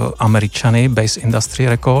pro Američany, Bass Industry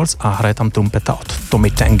Records a hraje tam trumpeta od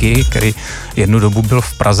Tommy Tangy, který jednu dobu byl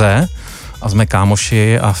v Praze a jsme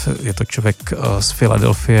kámoši a je to člověk z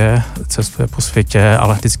Filadelfie, cestuje po světě,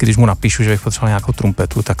 ale vždycky, když mu napíšu, že bych potřeboval nějakou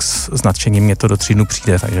trumpetu, tak s nadšením mě to do 3 dnů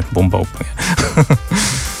přijde, takže bomba úplně.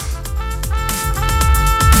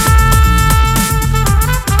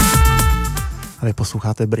 A vy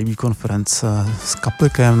posloucháte Breakbeat Conference s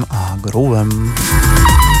Kaplikem a Growem.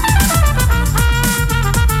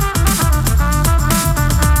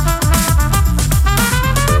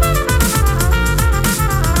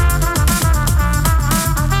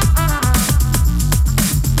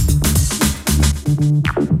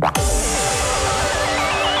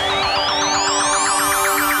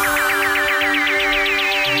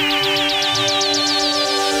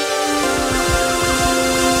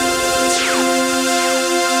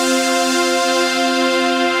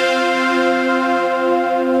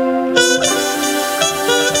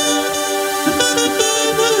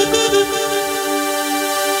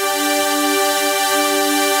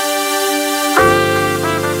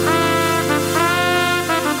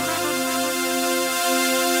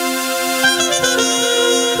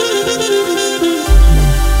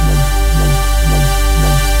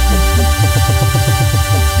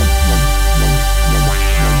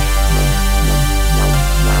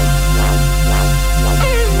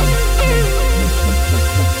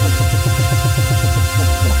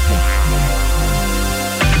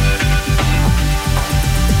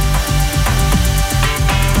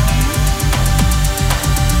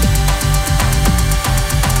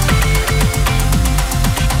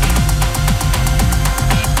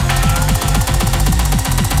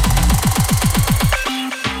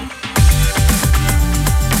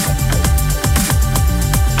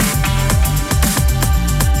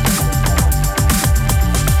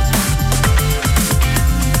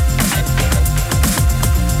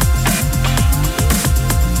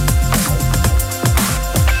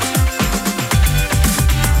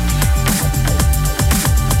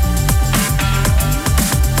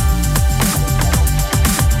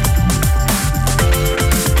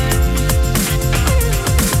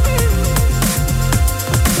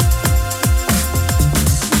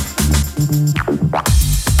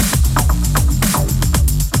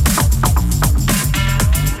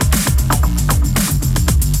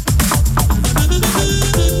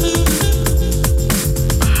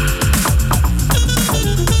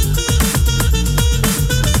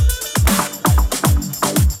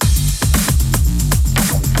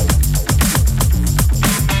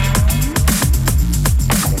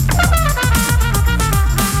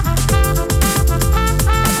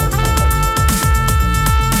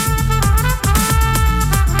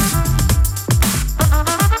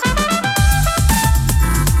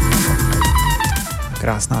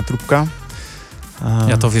 Krásná trubka.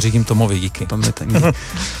 Já to vyřídím Tomovi, díky.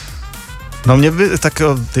 No mě by, tak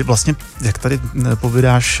ty vlastně, jak tady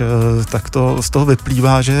povídáš, tak to z toho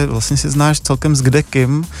vyplývá, že vlastně si znáš celkem s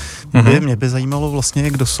kdekým. Mě by zajímalo vlastně,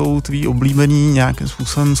 kdo jsou tví oblíbení nějakým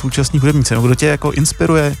způsobem současní hudebníci, no kdo tě jako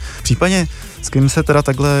inspiruje, případně s kým se teda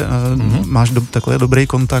takhle máš takhle dobrý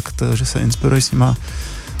kontakt, že se inspiruješ s nima,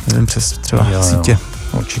 nevím, přes třeba sítě.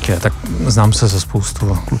 Určitě, tak znám se se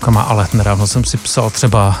spoustu klukama, ale nedávno jsem si psal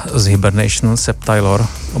třeba z Hibernation, Seb Taylor,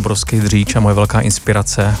 obrovský dříč a moje velká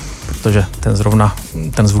inspirace, protože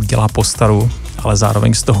ten zvuk dělá postaru, ale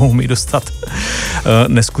zároveň z toho umí dostat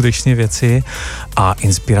neskutečné věci a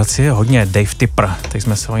inspirace je hodně Dave Tipper, teď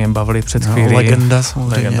jsme se o něm bavili před chvílí. Legenda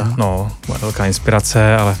samozřejmě. No, moje velká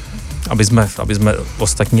inspirace, ale aby jsme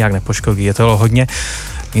ostatní nějak nepoškodili, je to hodně.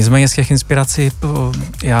 Nicméně z těch inspirací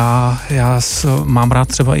já mám rád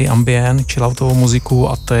třeba i ambient, chilloutovou muziku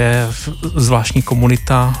a to je zvláštní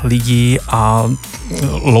komunita lidí a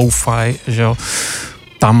lo-fi, že jo.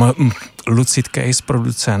 Tam Lucid Case,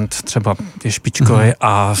 producent, třeba je špičkový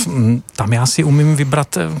a tam já si umím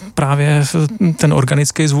vybrat právě ten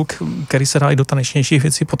organický zvuk, který se dá i do tanečnějších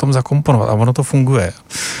věcí potom zakomponovat a ono to funguje.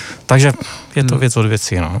 Takže je to věc od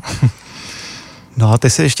věcí, no. No a ty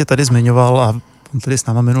jsi ještě tady zmiňoval a on tady s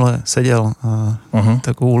náma minule seděl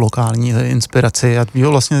takovou lokální inspiraci a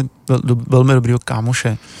tvýho vlastně velmi dobrýho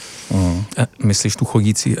kámoše. Myslíš tu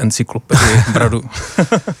chodící encyklopedii Bradu?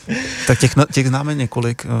 Tak těch známe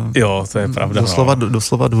několik. Jo, to je pravda.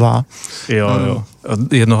 Doslova dva. Jo.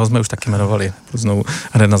 Jednoho jsme už taky jmenovali znovu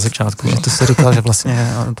hned na začátku. No. To jsi říkal, že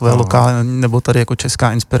vlastně tvoje lokální, nebo tady jako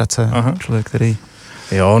česká inspirace, člověk, který...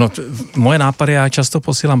 Jo, no moje nápady já často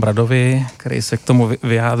posílám Bradovi, který se k tomu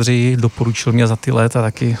vyjádří, doporučil mě za ty léta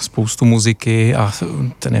taky spoustu muziky a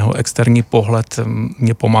ten jeho externí pohled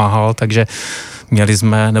mě pomáhal, takže měli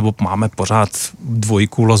jsme, nebo máme pořád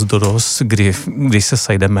dvojku Los Dodos, když se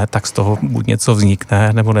sejdeme, tak z toho buď něco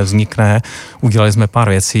vznikne, nebo nevznikne. Udělali jsme pár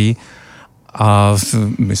věcí a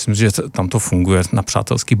myslím, že tam to funguje na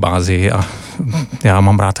přátelský bázi a já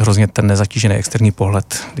mám rád hrozně ten nezatížený externí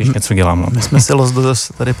pohled, když něco dělám. No. My jsme si Los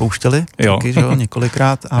Dodos tady pouštěli, taky, že jo,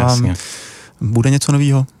 několikrát a jasně. Bude něco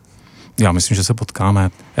novýho? Já myslím, že se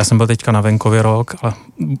potkáme. Já jsem byl teďka na venkově rok, ale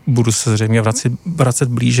budu se zřejmě vracet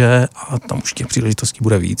blíže a tam už těch příležitostí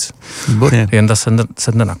bude víc. Výborně. Jenda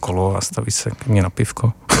sedne na kolo a staví se k mně na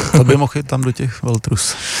pivko. To by mohl jít tam do těch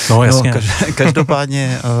Veltrus. No jasně.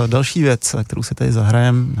 Každopádně další věc, kterou si tady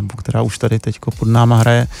zahrajem, nebo která už tady teďko pod náma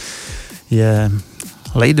hraje, je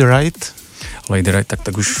Lady Ride,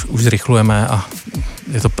 tak už zrychlujeme a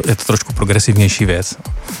je to trošku progresivnější věc.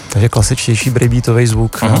 Takže klasičtější breakbeatový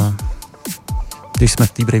zvuk, když jsme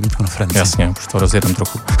v té Breakbeat konferenci. Jasně, už to rozjedem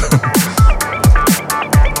trochu.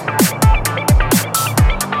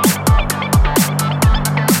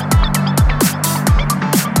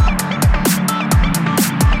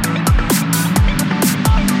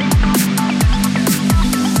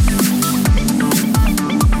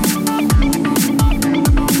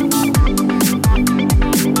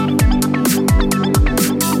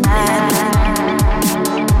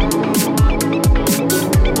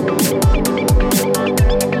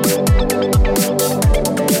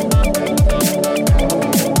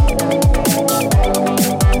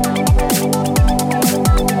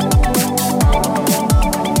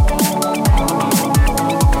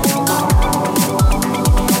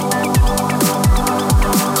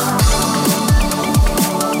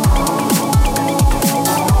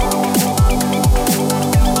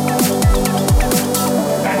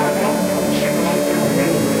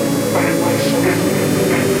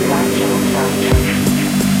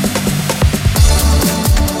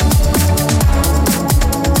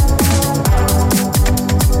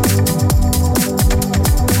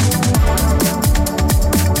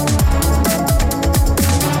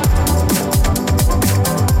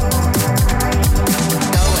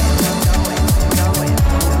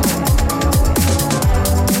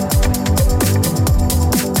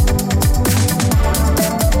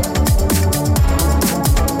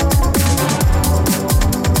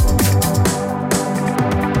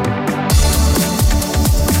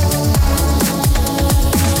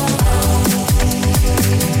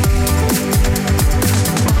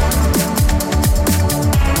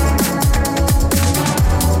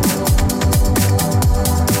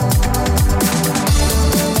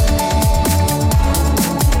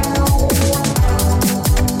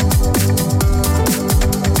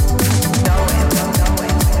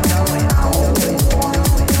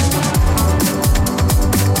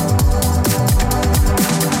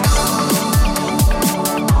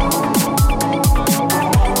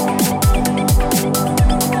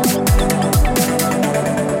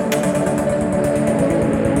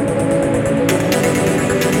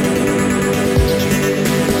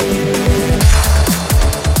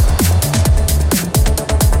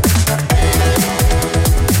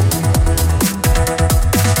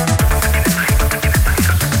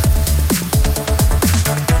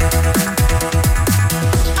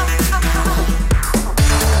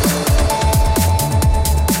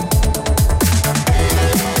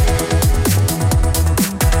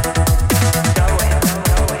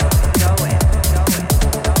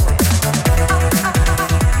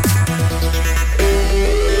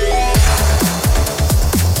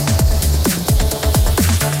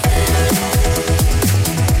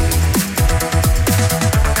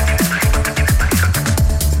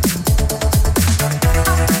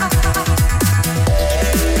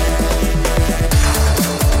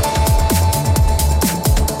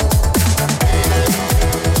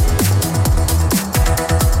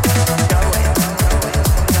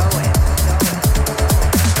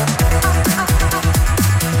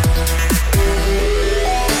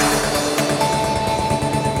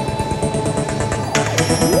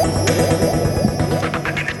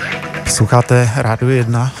 Posloucháte Rádio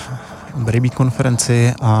 1, Breakbeat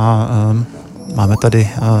konferenci a máme tady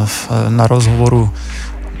na rozhovoru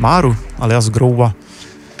Máru alias Grouba,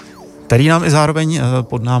 který nám i zároveň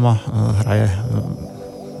pod náma hraje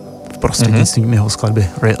v prostřednictvím jeho skladby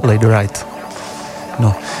Lady Ride.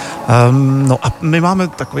 No a my máme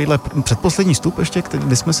takovýhle předposlední vstup ještě,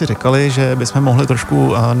 kdy jsme si říkali, že bychom mohli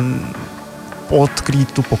trošku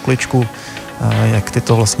odkrýt tu pokličku, jak ty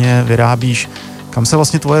to vlastně vyrábíš. Kam se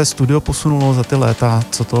vlastně tvoje studio posunulo za ty léta?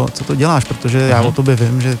 Co to děláš? Protože já o tobě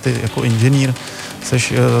vím, že ty jako inženýr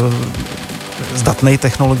seš zdatnej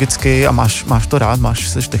technologicky a máš to rád,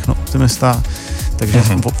 seš techno-optimista, takže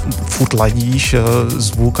furt ladíš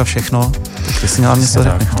zvuk a všechno. Tak ty si měla něco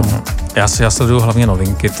řekne k tomu. Já sleduju hlavně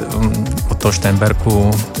novinky od toho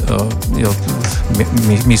Steinbergu.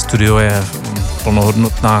 Mý studio je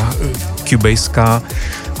plnohodnotná Cubaseka.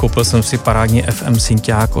 Koupil jsem si parádní FM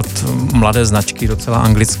synťák od mladé značky, docela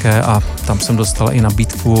anglické, a tam jsem dostal i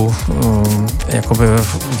nabídku jakoby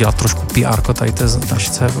dělat trošku PR tady té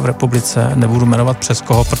značce v republice. Nebudu jmenovat přes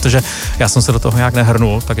koho, protože já jsem se do toho nějak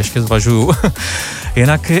nehrnul, tak ještě zvažuju.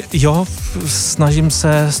 Jinak jo, snažím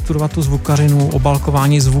se studovat tu zvukařinu,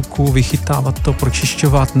 obalkování zvuku, vychytávat to,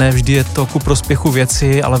 pročišťovat. Ne vždy je to ku prospěchu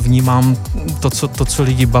věci, ale vnímám to, co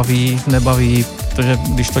lidi baví, nebaví, protože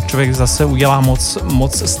když to člověk zase udělá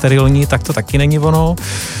moc sterilní, tak to taky není ono.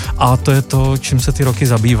 A to je to, čím se ty roky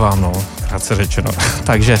zabývám, no, krátce řečeno.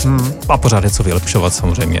 Takže a pořád je co vylepšovat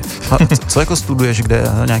samozřejmě. A co jako studuješ, kde?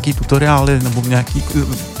 Nějaký tutoriály nebo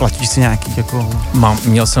platíš si nějaký jako...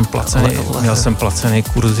 Měl jsem placený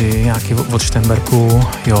kurzy nějaký od Štenberku,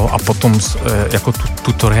 jo, a potom jako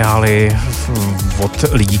tutoriály od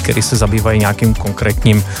lidí, kteří se zabývají nějakým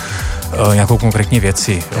nějakou konkrétní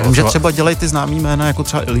věci. Vím, že třeba dělají ty známý jména, jako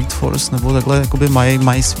třeba Elite Force, nebo takhle jakoby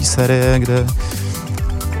mají svý série, kde...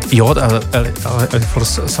 Jo, Elite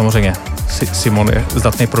Force samozřejmě. Simon je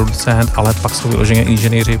zdatný producent, ale pak jsou vyloženě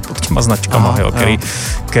inženýři pod těma značkama,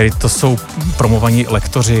 který to jsou promovaní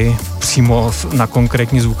lektoři přímo na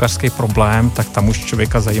konkrétní zvukařský problém, tak tam už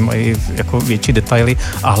člověka zajímají jako větší detaily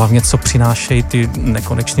a hlavně, co přinášejí ty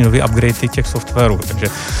nekonečný nový upgradey těch softwarů. Takže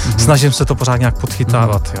snažím se to pořád nějak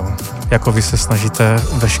podchytávat. Jo. Jako vy se snažíte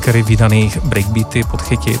veškerý vydaný breakbeaty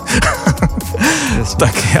podchytit.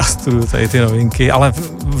 Tak já studuju tady ty novinky, ale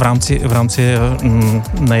v rámci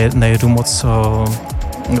nejedu moc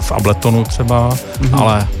v Abletonu třeba,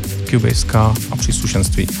 ale Cubaseka a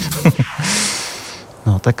příslušenství.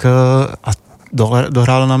 No tak a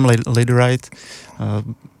dohrál nám Lady Right.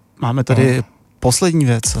 Máme tady poslední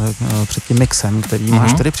věc před tím mixem, který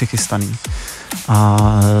máš tady přichystaný. A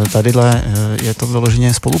tadyhle je to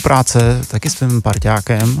vyloženě spolupráce taky s tvým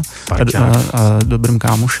parťákem a dobrým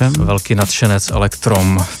kámošem. Velký nadšenec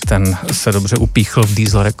Elektrom, ten se dobře upíchl v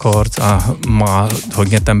Diesel Records a má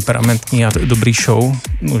hodně temperamentní a dobrý show,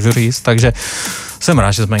 můžu říct, takže jsem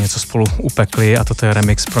rád, že jsme něco spolu upekli a toto je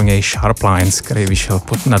remix pro něj Sharp Lines, který vyšel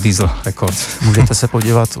na Diesel Records. Můžete se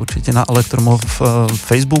podívat určitě na Elektromov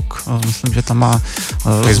Facebook, myslím, že tam má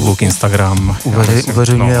Facebook, Instagram.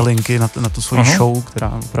 Uveřejňuje linky na tu svoji show,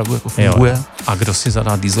 která opravdu jako funguje. Jo. A kdo si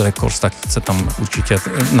zadá Diesel Records, tak se tam určitě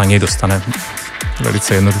na něj dostane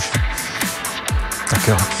velice jednoduše. Tak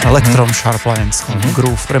jo, Elektrom Sharp Lines,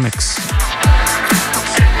 Groove Remix.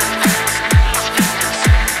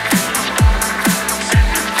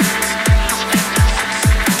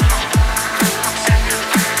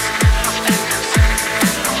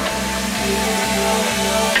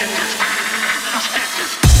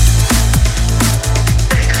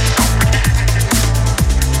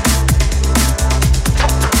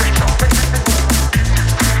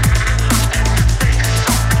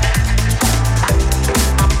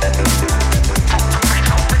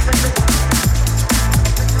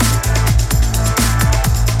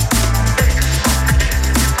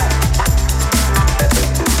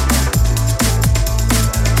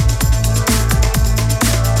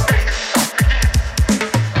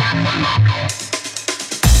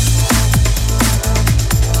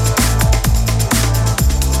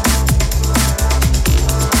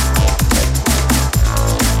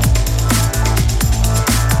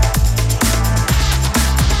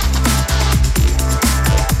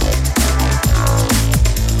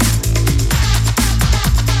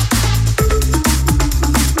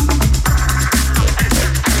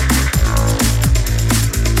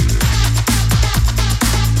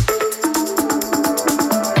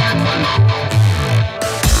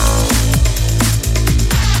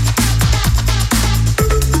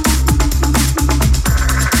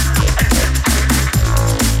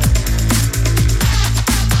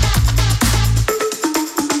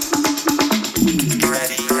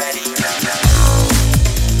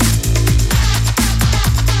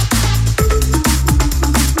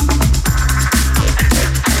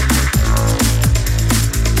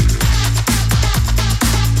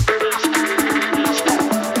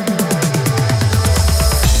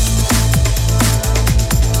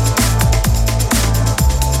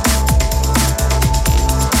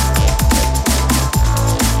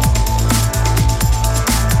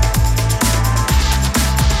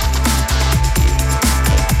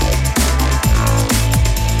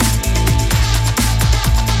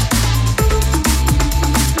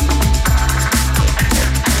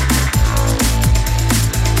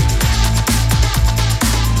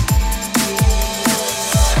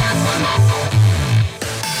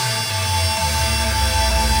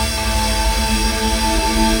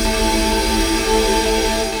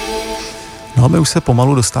 No a my už se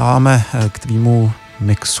pomalu dostáváme k tvýmu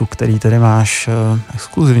mixu, který tady máš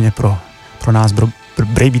exkluzivně pro nás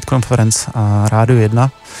Breakbeat Conference a Rádio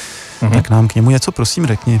 1, tak nám k němu něco prosím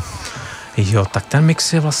řekni. Jo, tak ten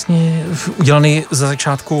mix je vlastně udělaný za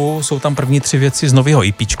začátku, jsou tam první 3 věci z nového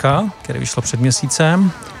EPčka, které vyšlo před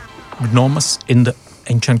měsícem. Gnomes in the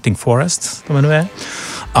Enchanting Forest to jmenuje.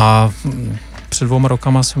 A před 2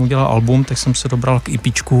 rokama jsem udělal album, tak jsem se dobral k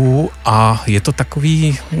EPčku a je to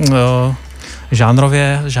takový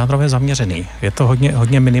žánrově zaměřený. Je to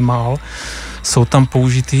hodně minimál. Jsou tam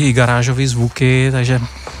použitý i garážové zvuky, takže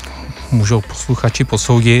můžou posluchači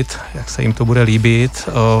posoudit, jak se jim to bude líbit.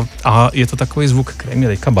 A je to takový zvuk, který mě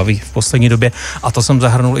teďka baví v poslední době a to jsem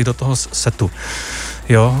zahrnul i do toho setu.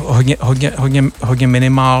 Jo, hodně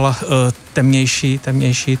minimál,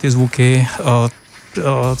 temnější ty zvuky,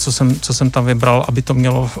 co jsem tam vybral, aby to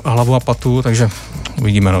mělo hlavu a patu, takže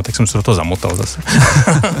uvidíme, no, tak jsem se do toho zamotal zase.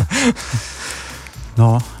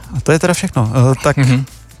 No, a to je teda všechno.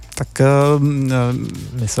 Tak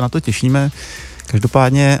my se na to těšíme.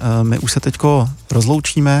 Každopádně my už se teďko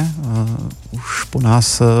rozloučíme, už po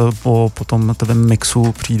nás, po tom tvém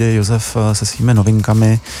mixu přijde Josef se svými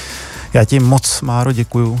novinkami. Já ti moc, Máro,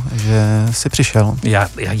 děkuju, že jsi přišel.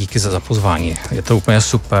 Já díky za pozvání, je to úplně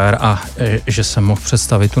super a že jsem mohl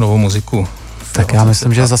představit tu novou muziku. Tak já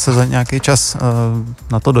myslím, že zase za nějaký čas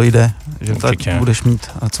na to dojde, že tady budeš mít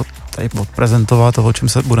co tady odprezentovat a o čem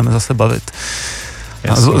se budeme zase bavit.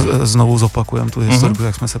 A znovu zopakujeme tu historiku,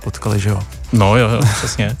 jak jsme se potkali, že jo? No jo,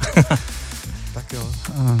 přesně.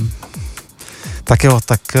 Tak jo,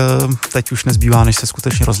 teď už nezbývá, než se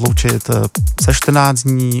skutečně rozloučit. Za 14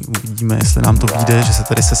 dní uvidíme, jestli nám to vyjde, že se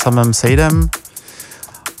tady se samým sejdem.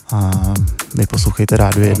 A vy poslouchejte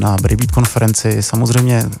Rádio 1 Breakbeat konferenci.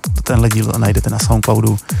 Samozřejmě tenhle díl najdete na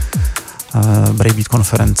Soundcloudu Breakbeat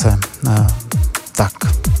konference. Tak,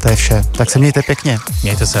 to je vše. Tak se mějte pěkně.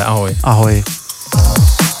 Mějte se, ahoj. Ahoj.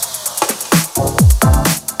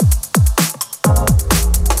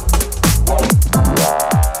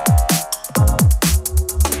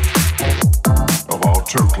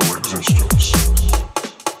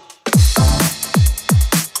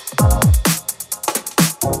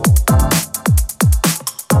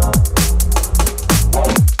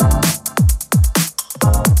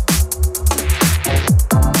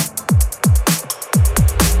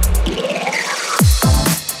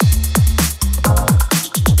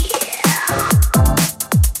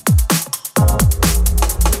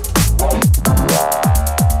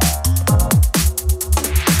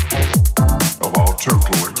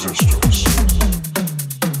 Total existence.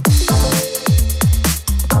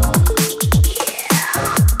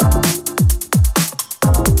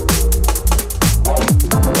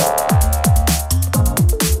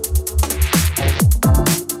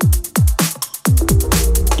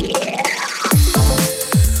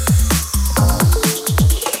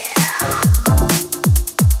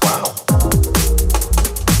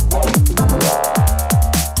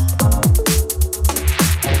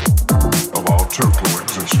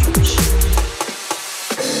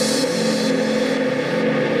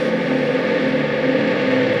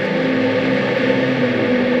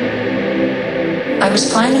 I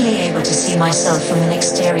was finally able to see myself from an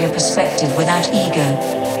exterior perspective without ego.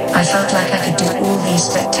 I felt like I could do all these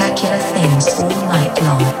spectacular things all night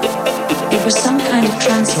long. It was some kind of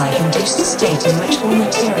trance-like induced state in which all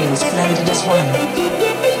materials blended as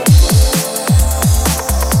one.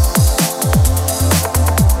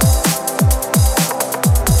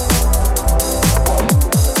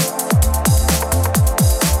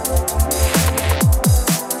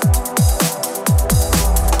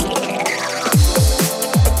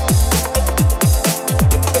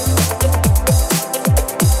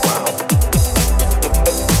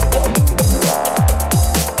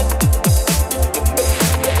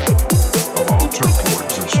 Total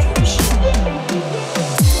existence.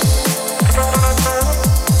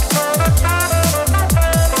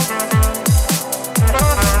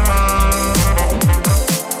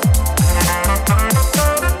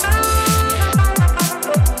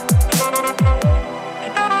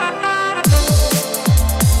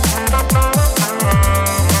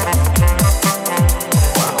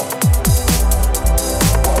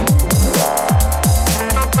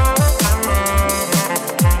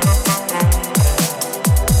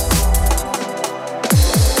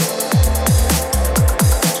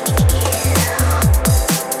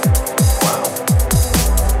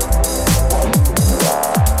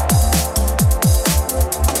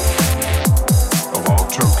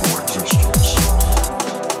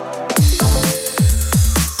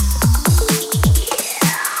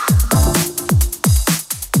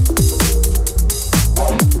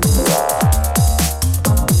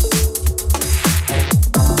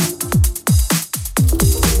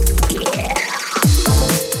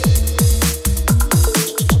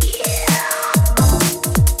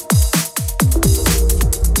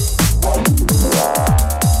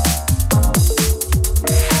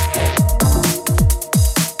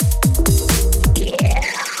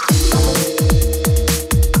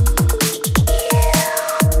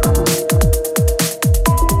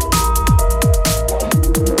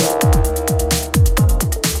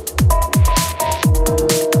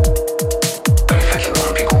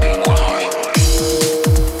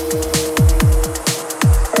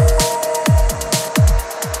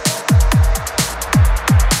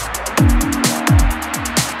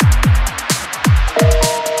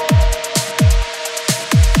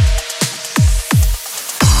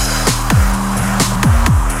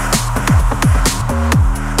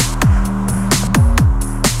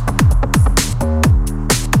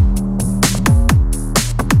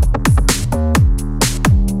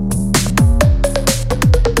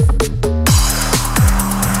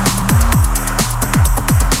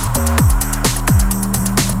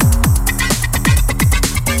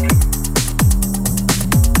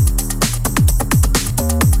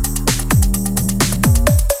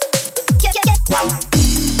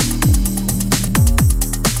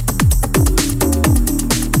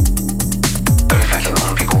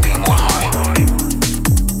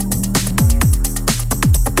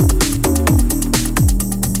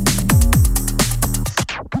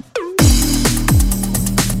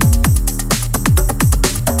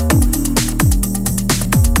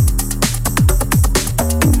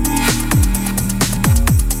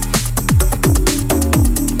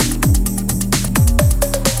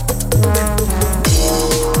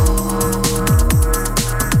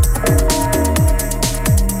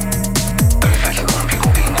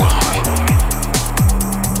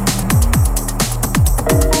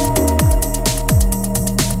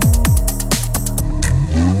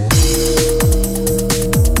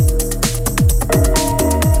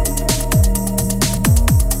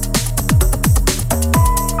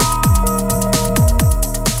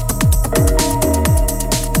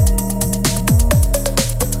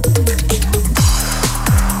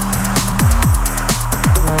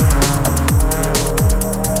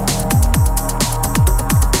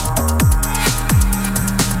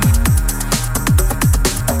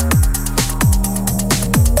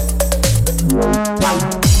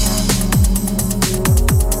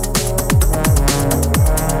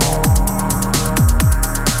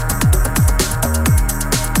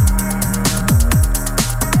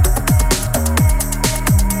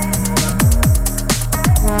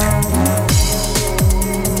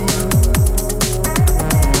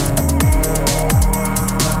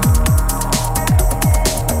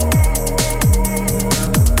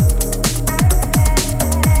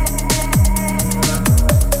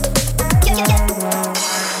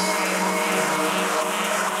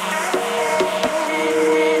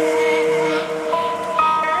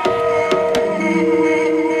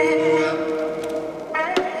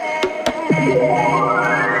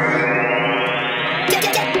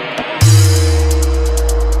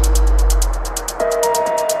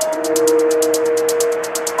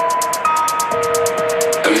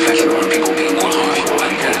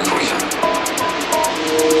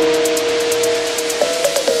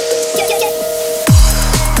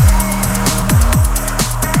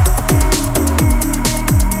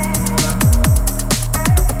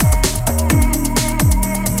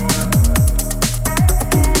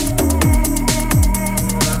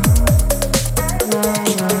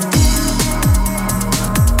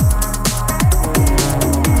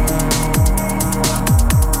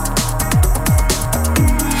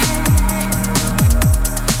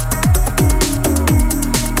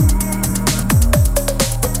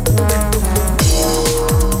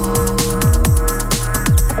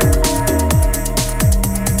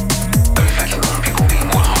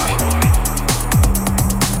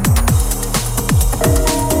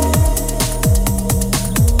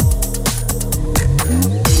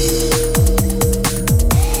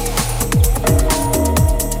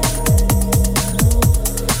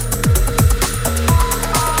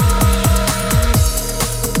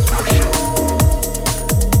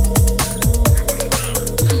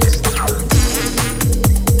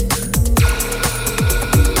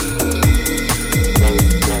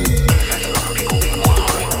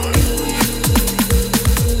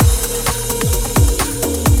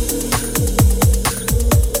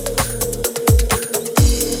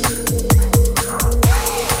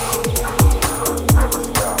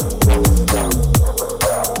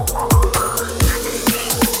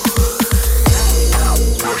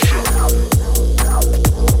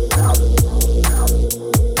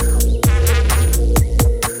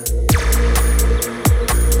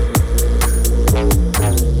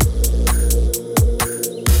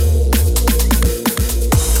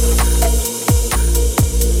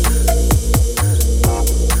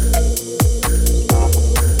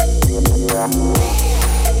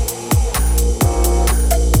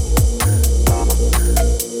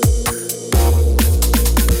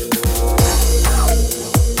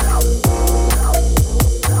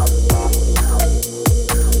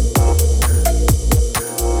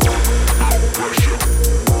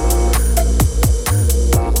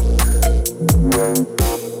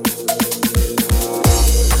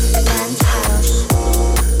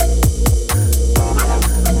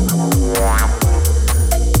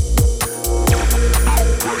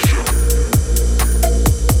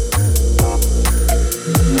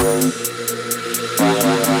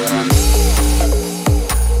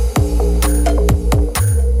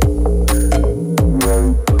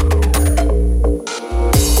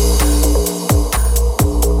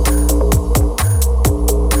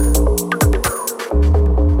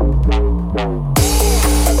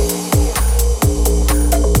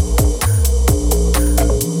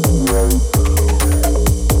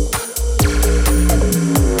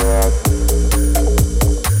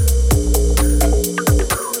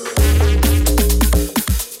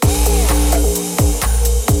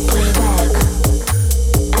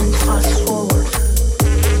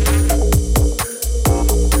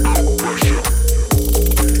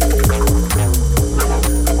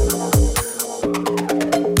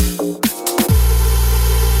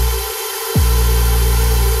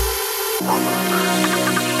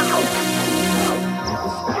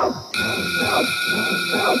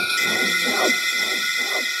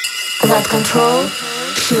 That control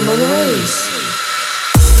human race.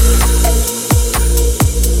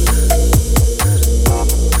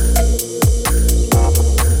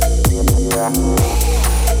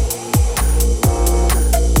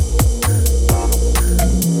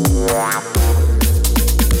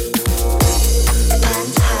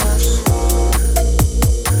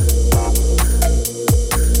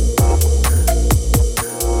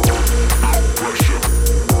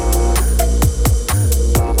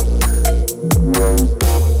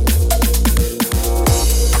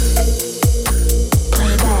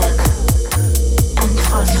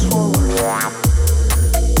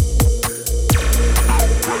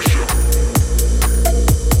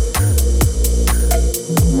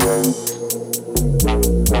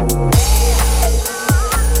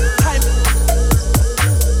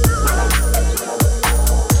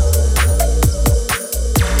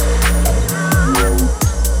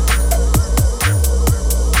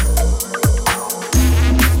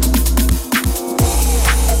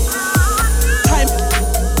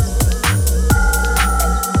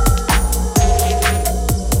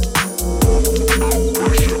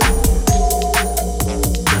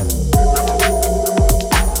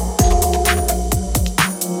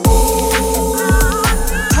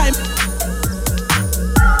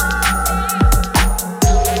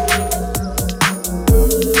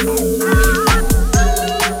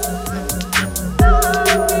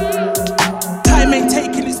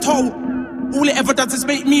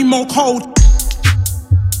 More cold.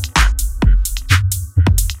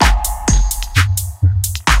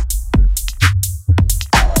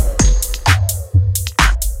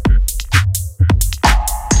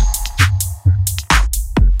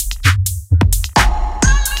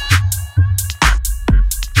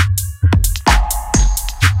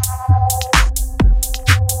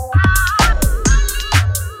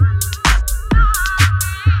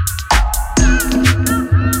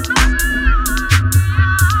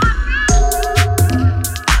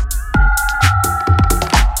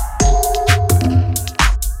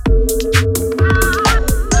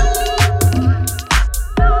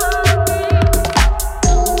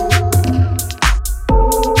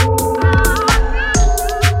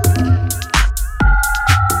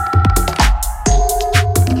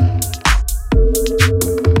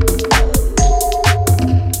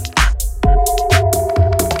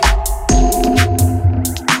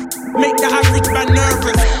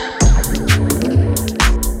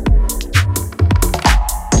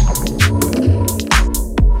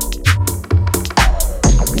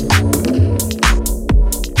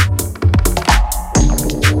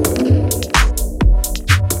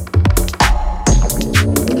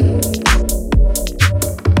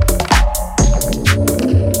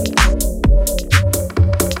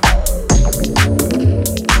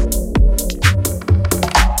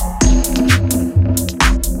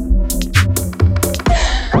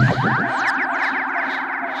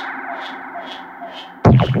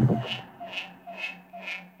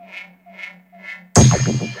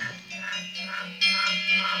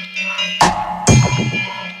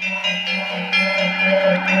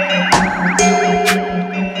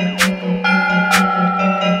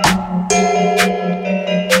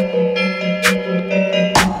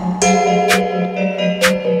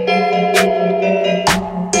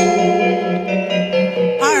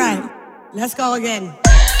 Let's go again.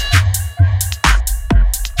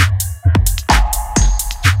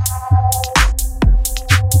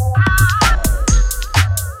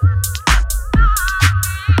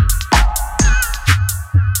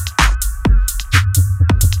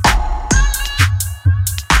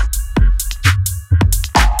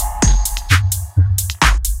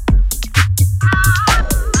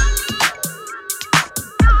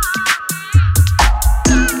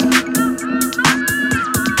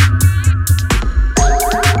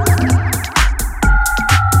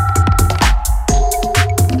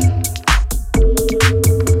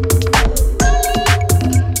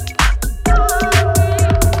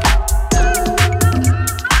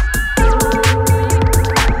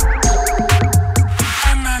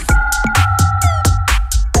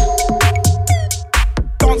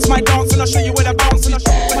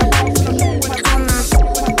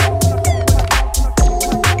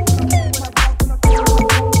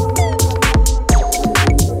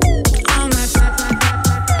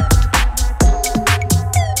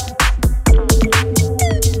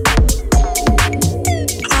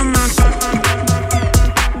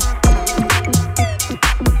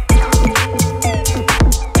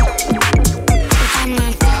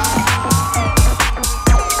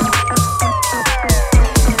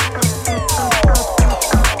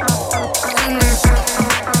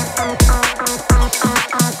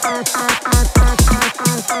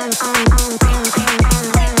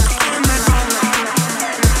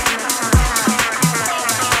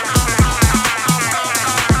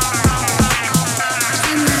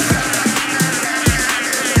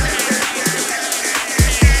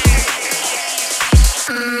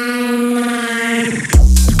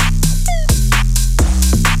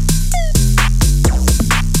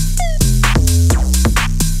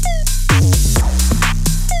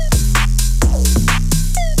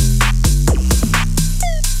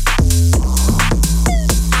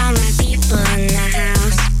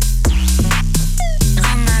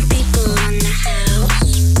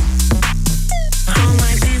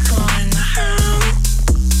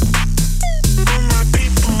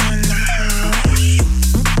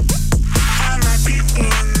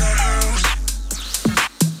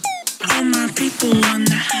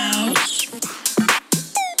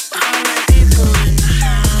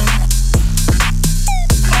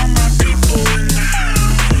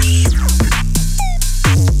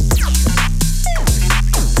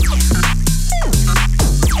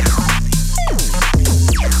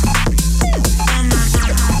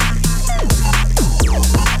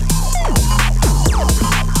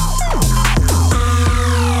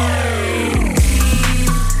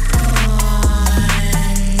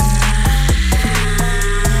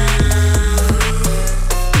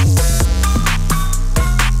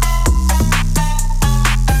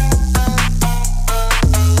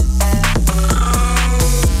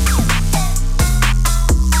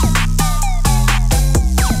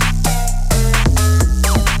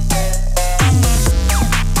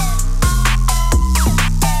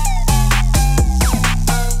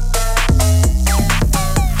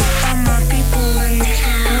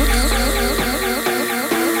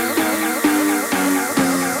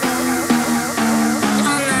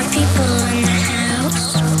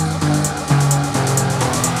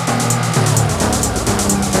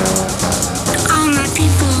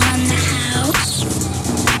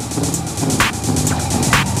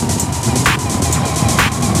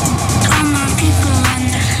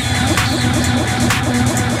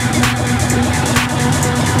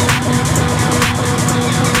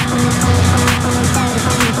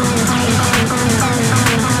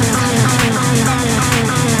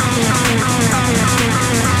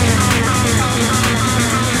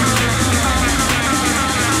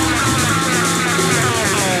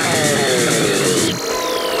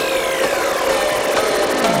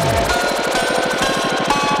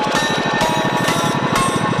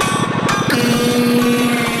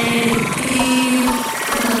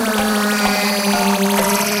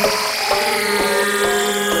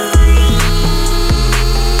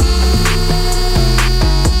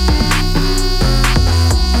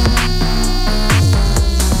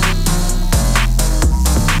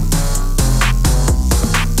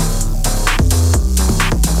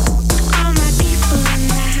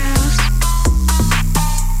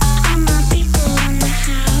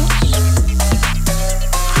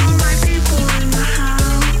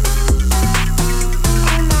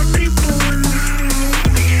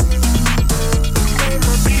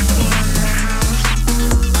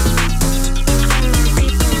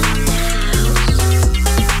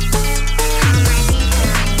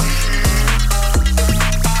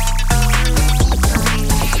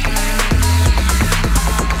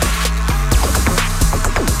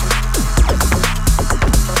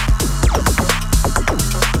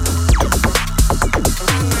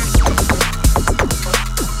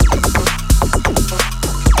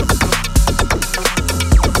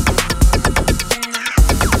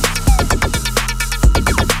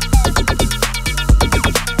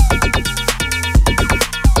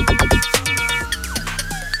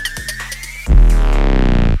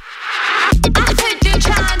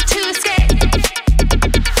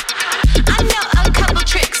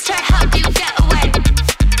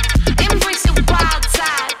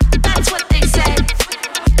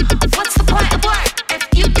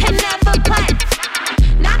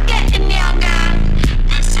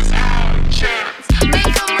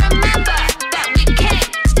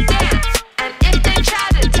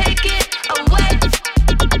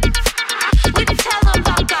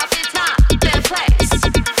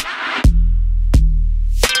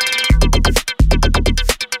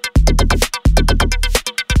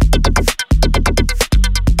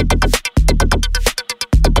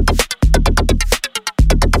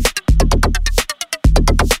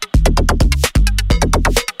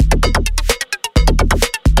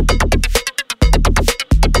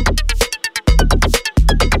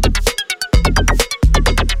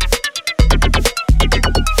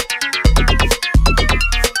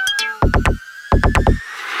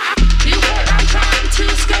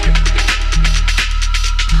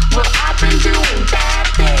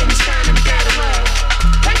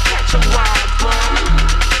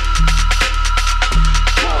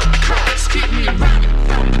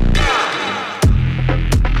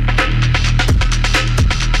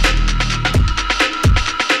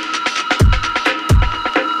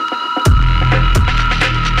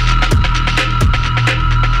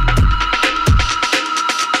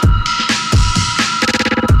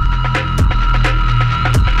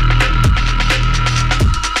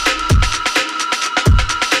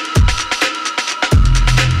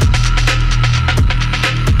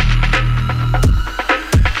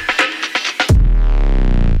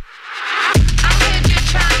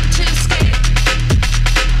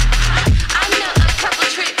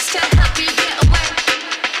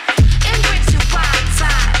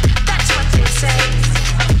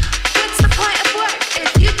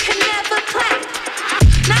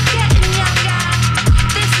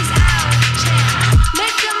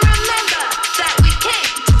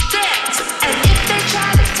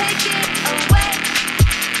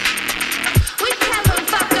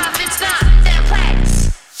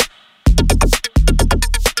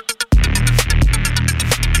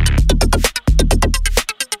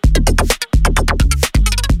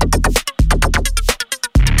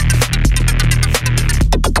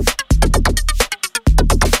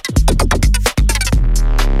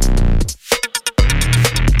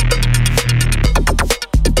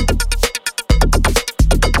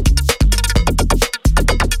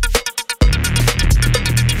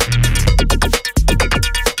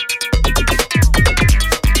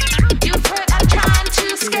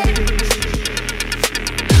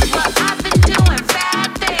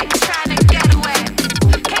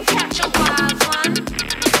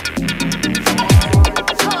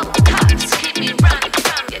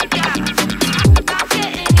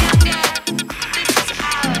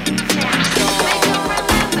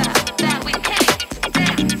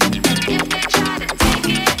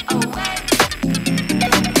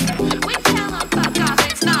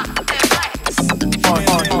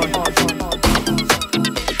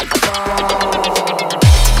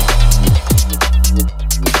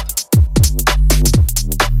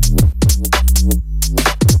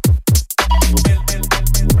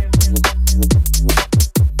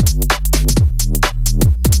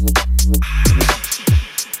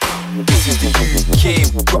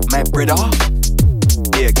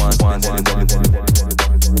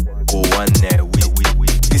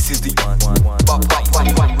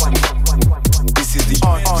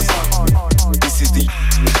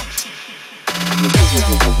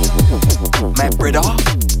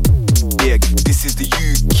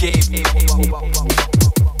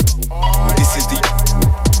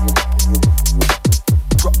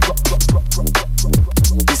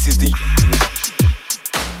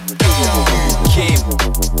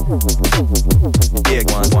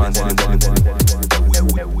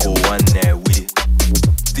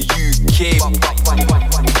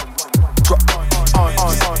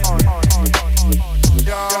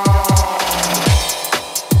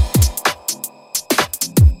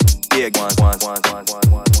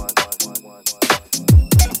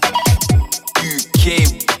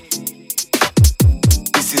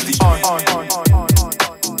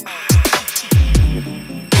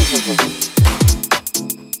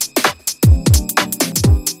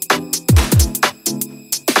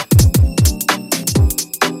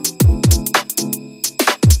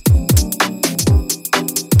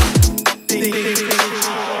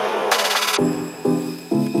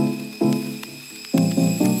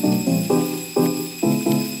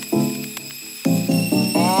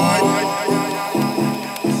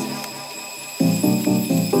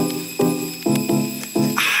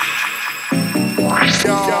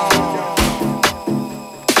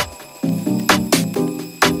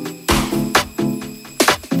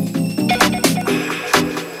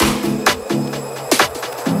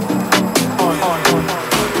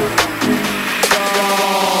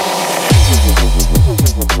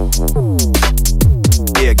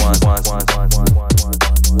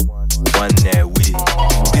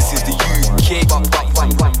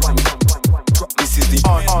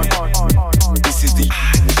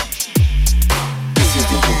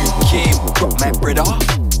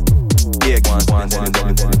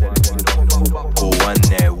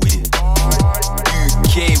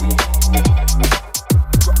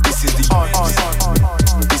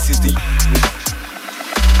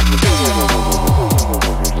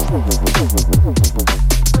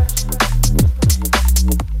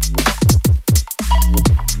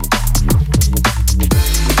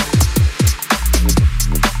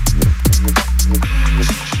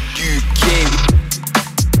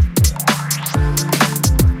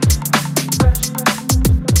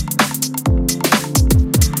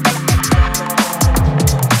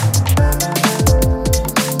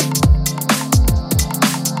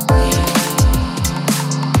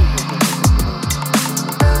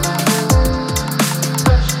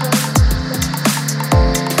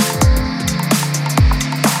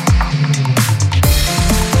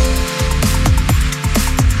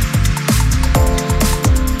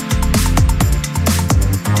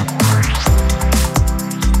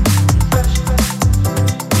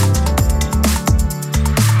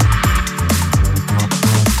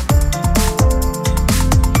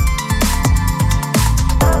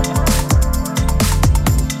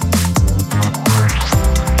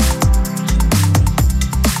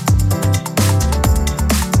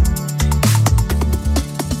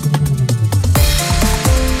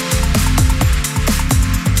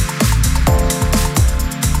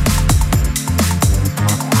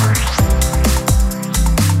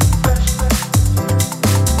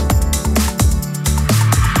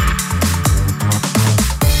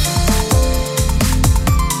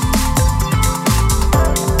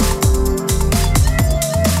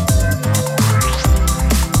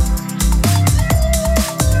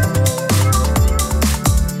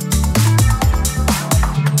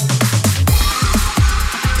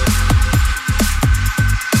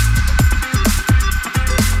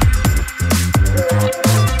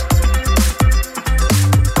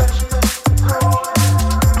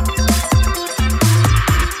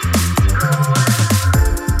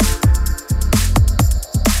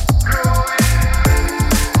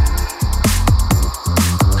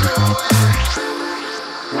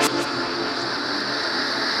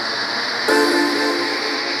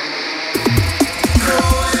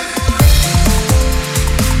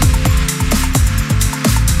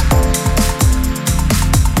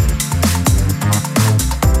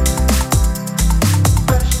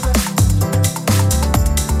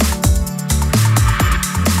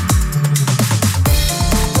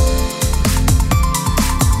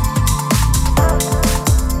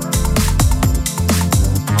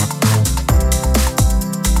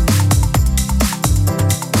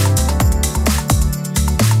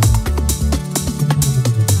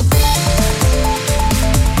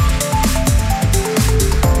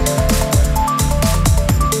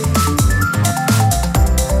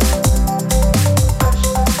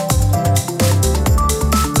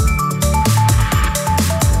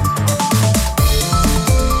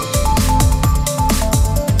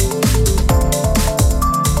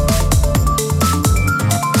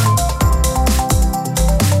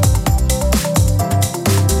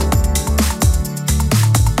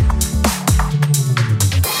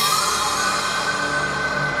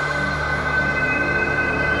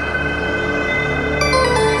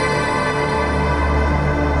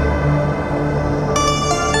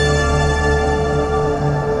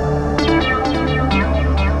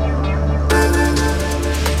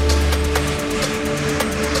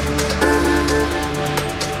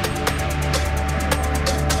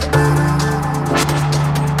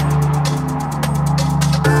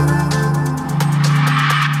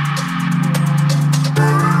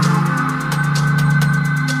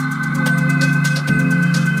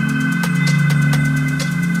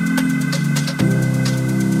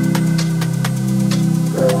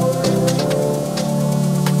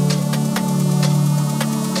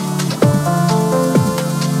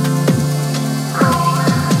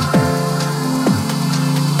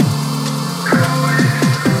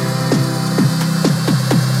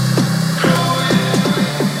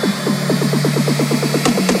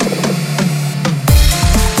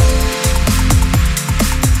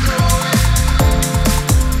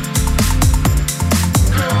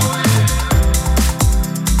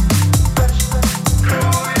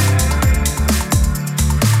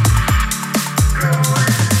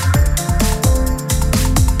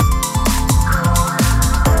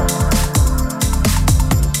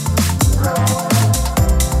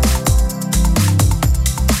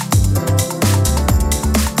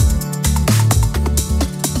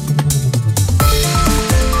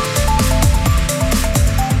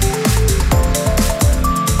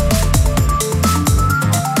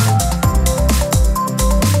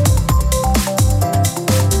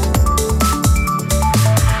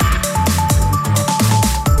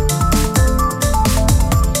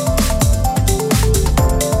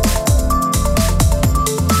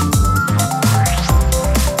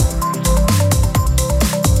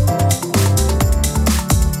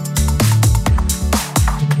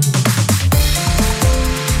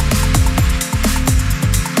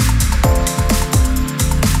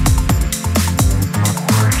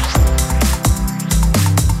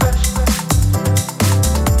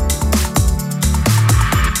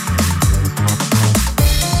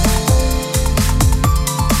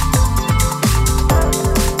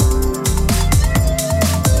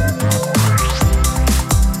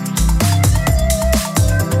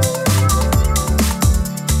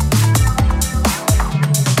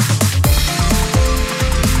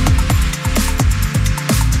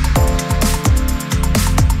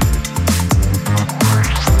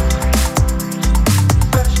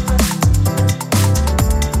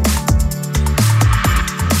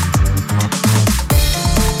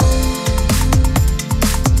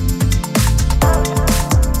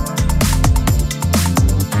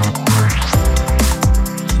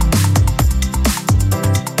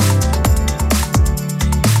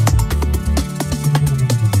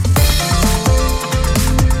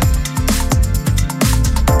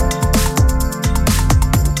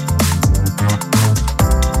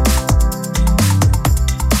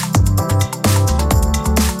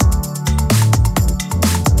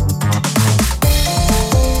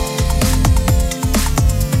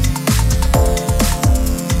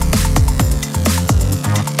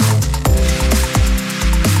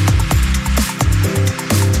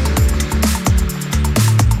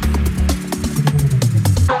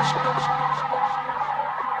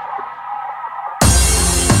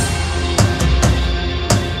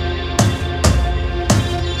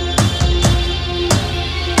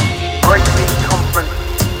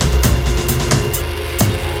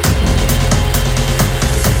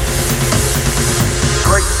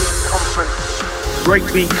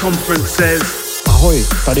 Breakbeat Conference says. Ahoj,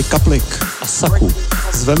 tady Kaplik a Saku.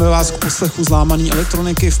 Zveme vás k poslechu zlámaný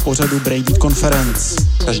elektroniky v pořadu Breakbeat Conference.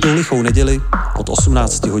 Každou lichou neděli od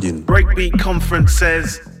 18 hodin. Breakbeat Conference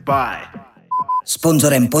says bye.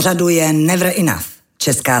 Sponzorem pořadu je Never Enough,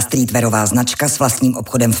 česká streetwearová značka s vlastním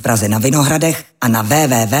obchodem v Praze na Vinohradech a na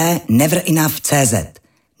www.neverenough.cz.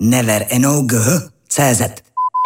 Never Enough.cz.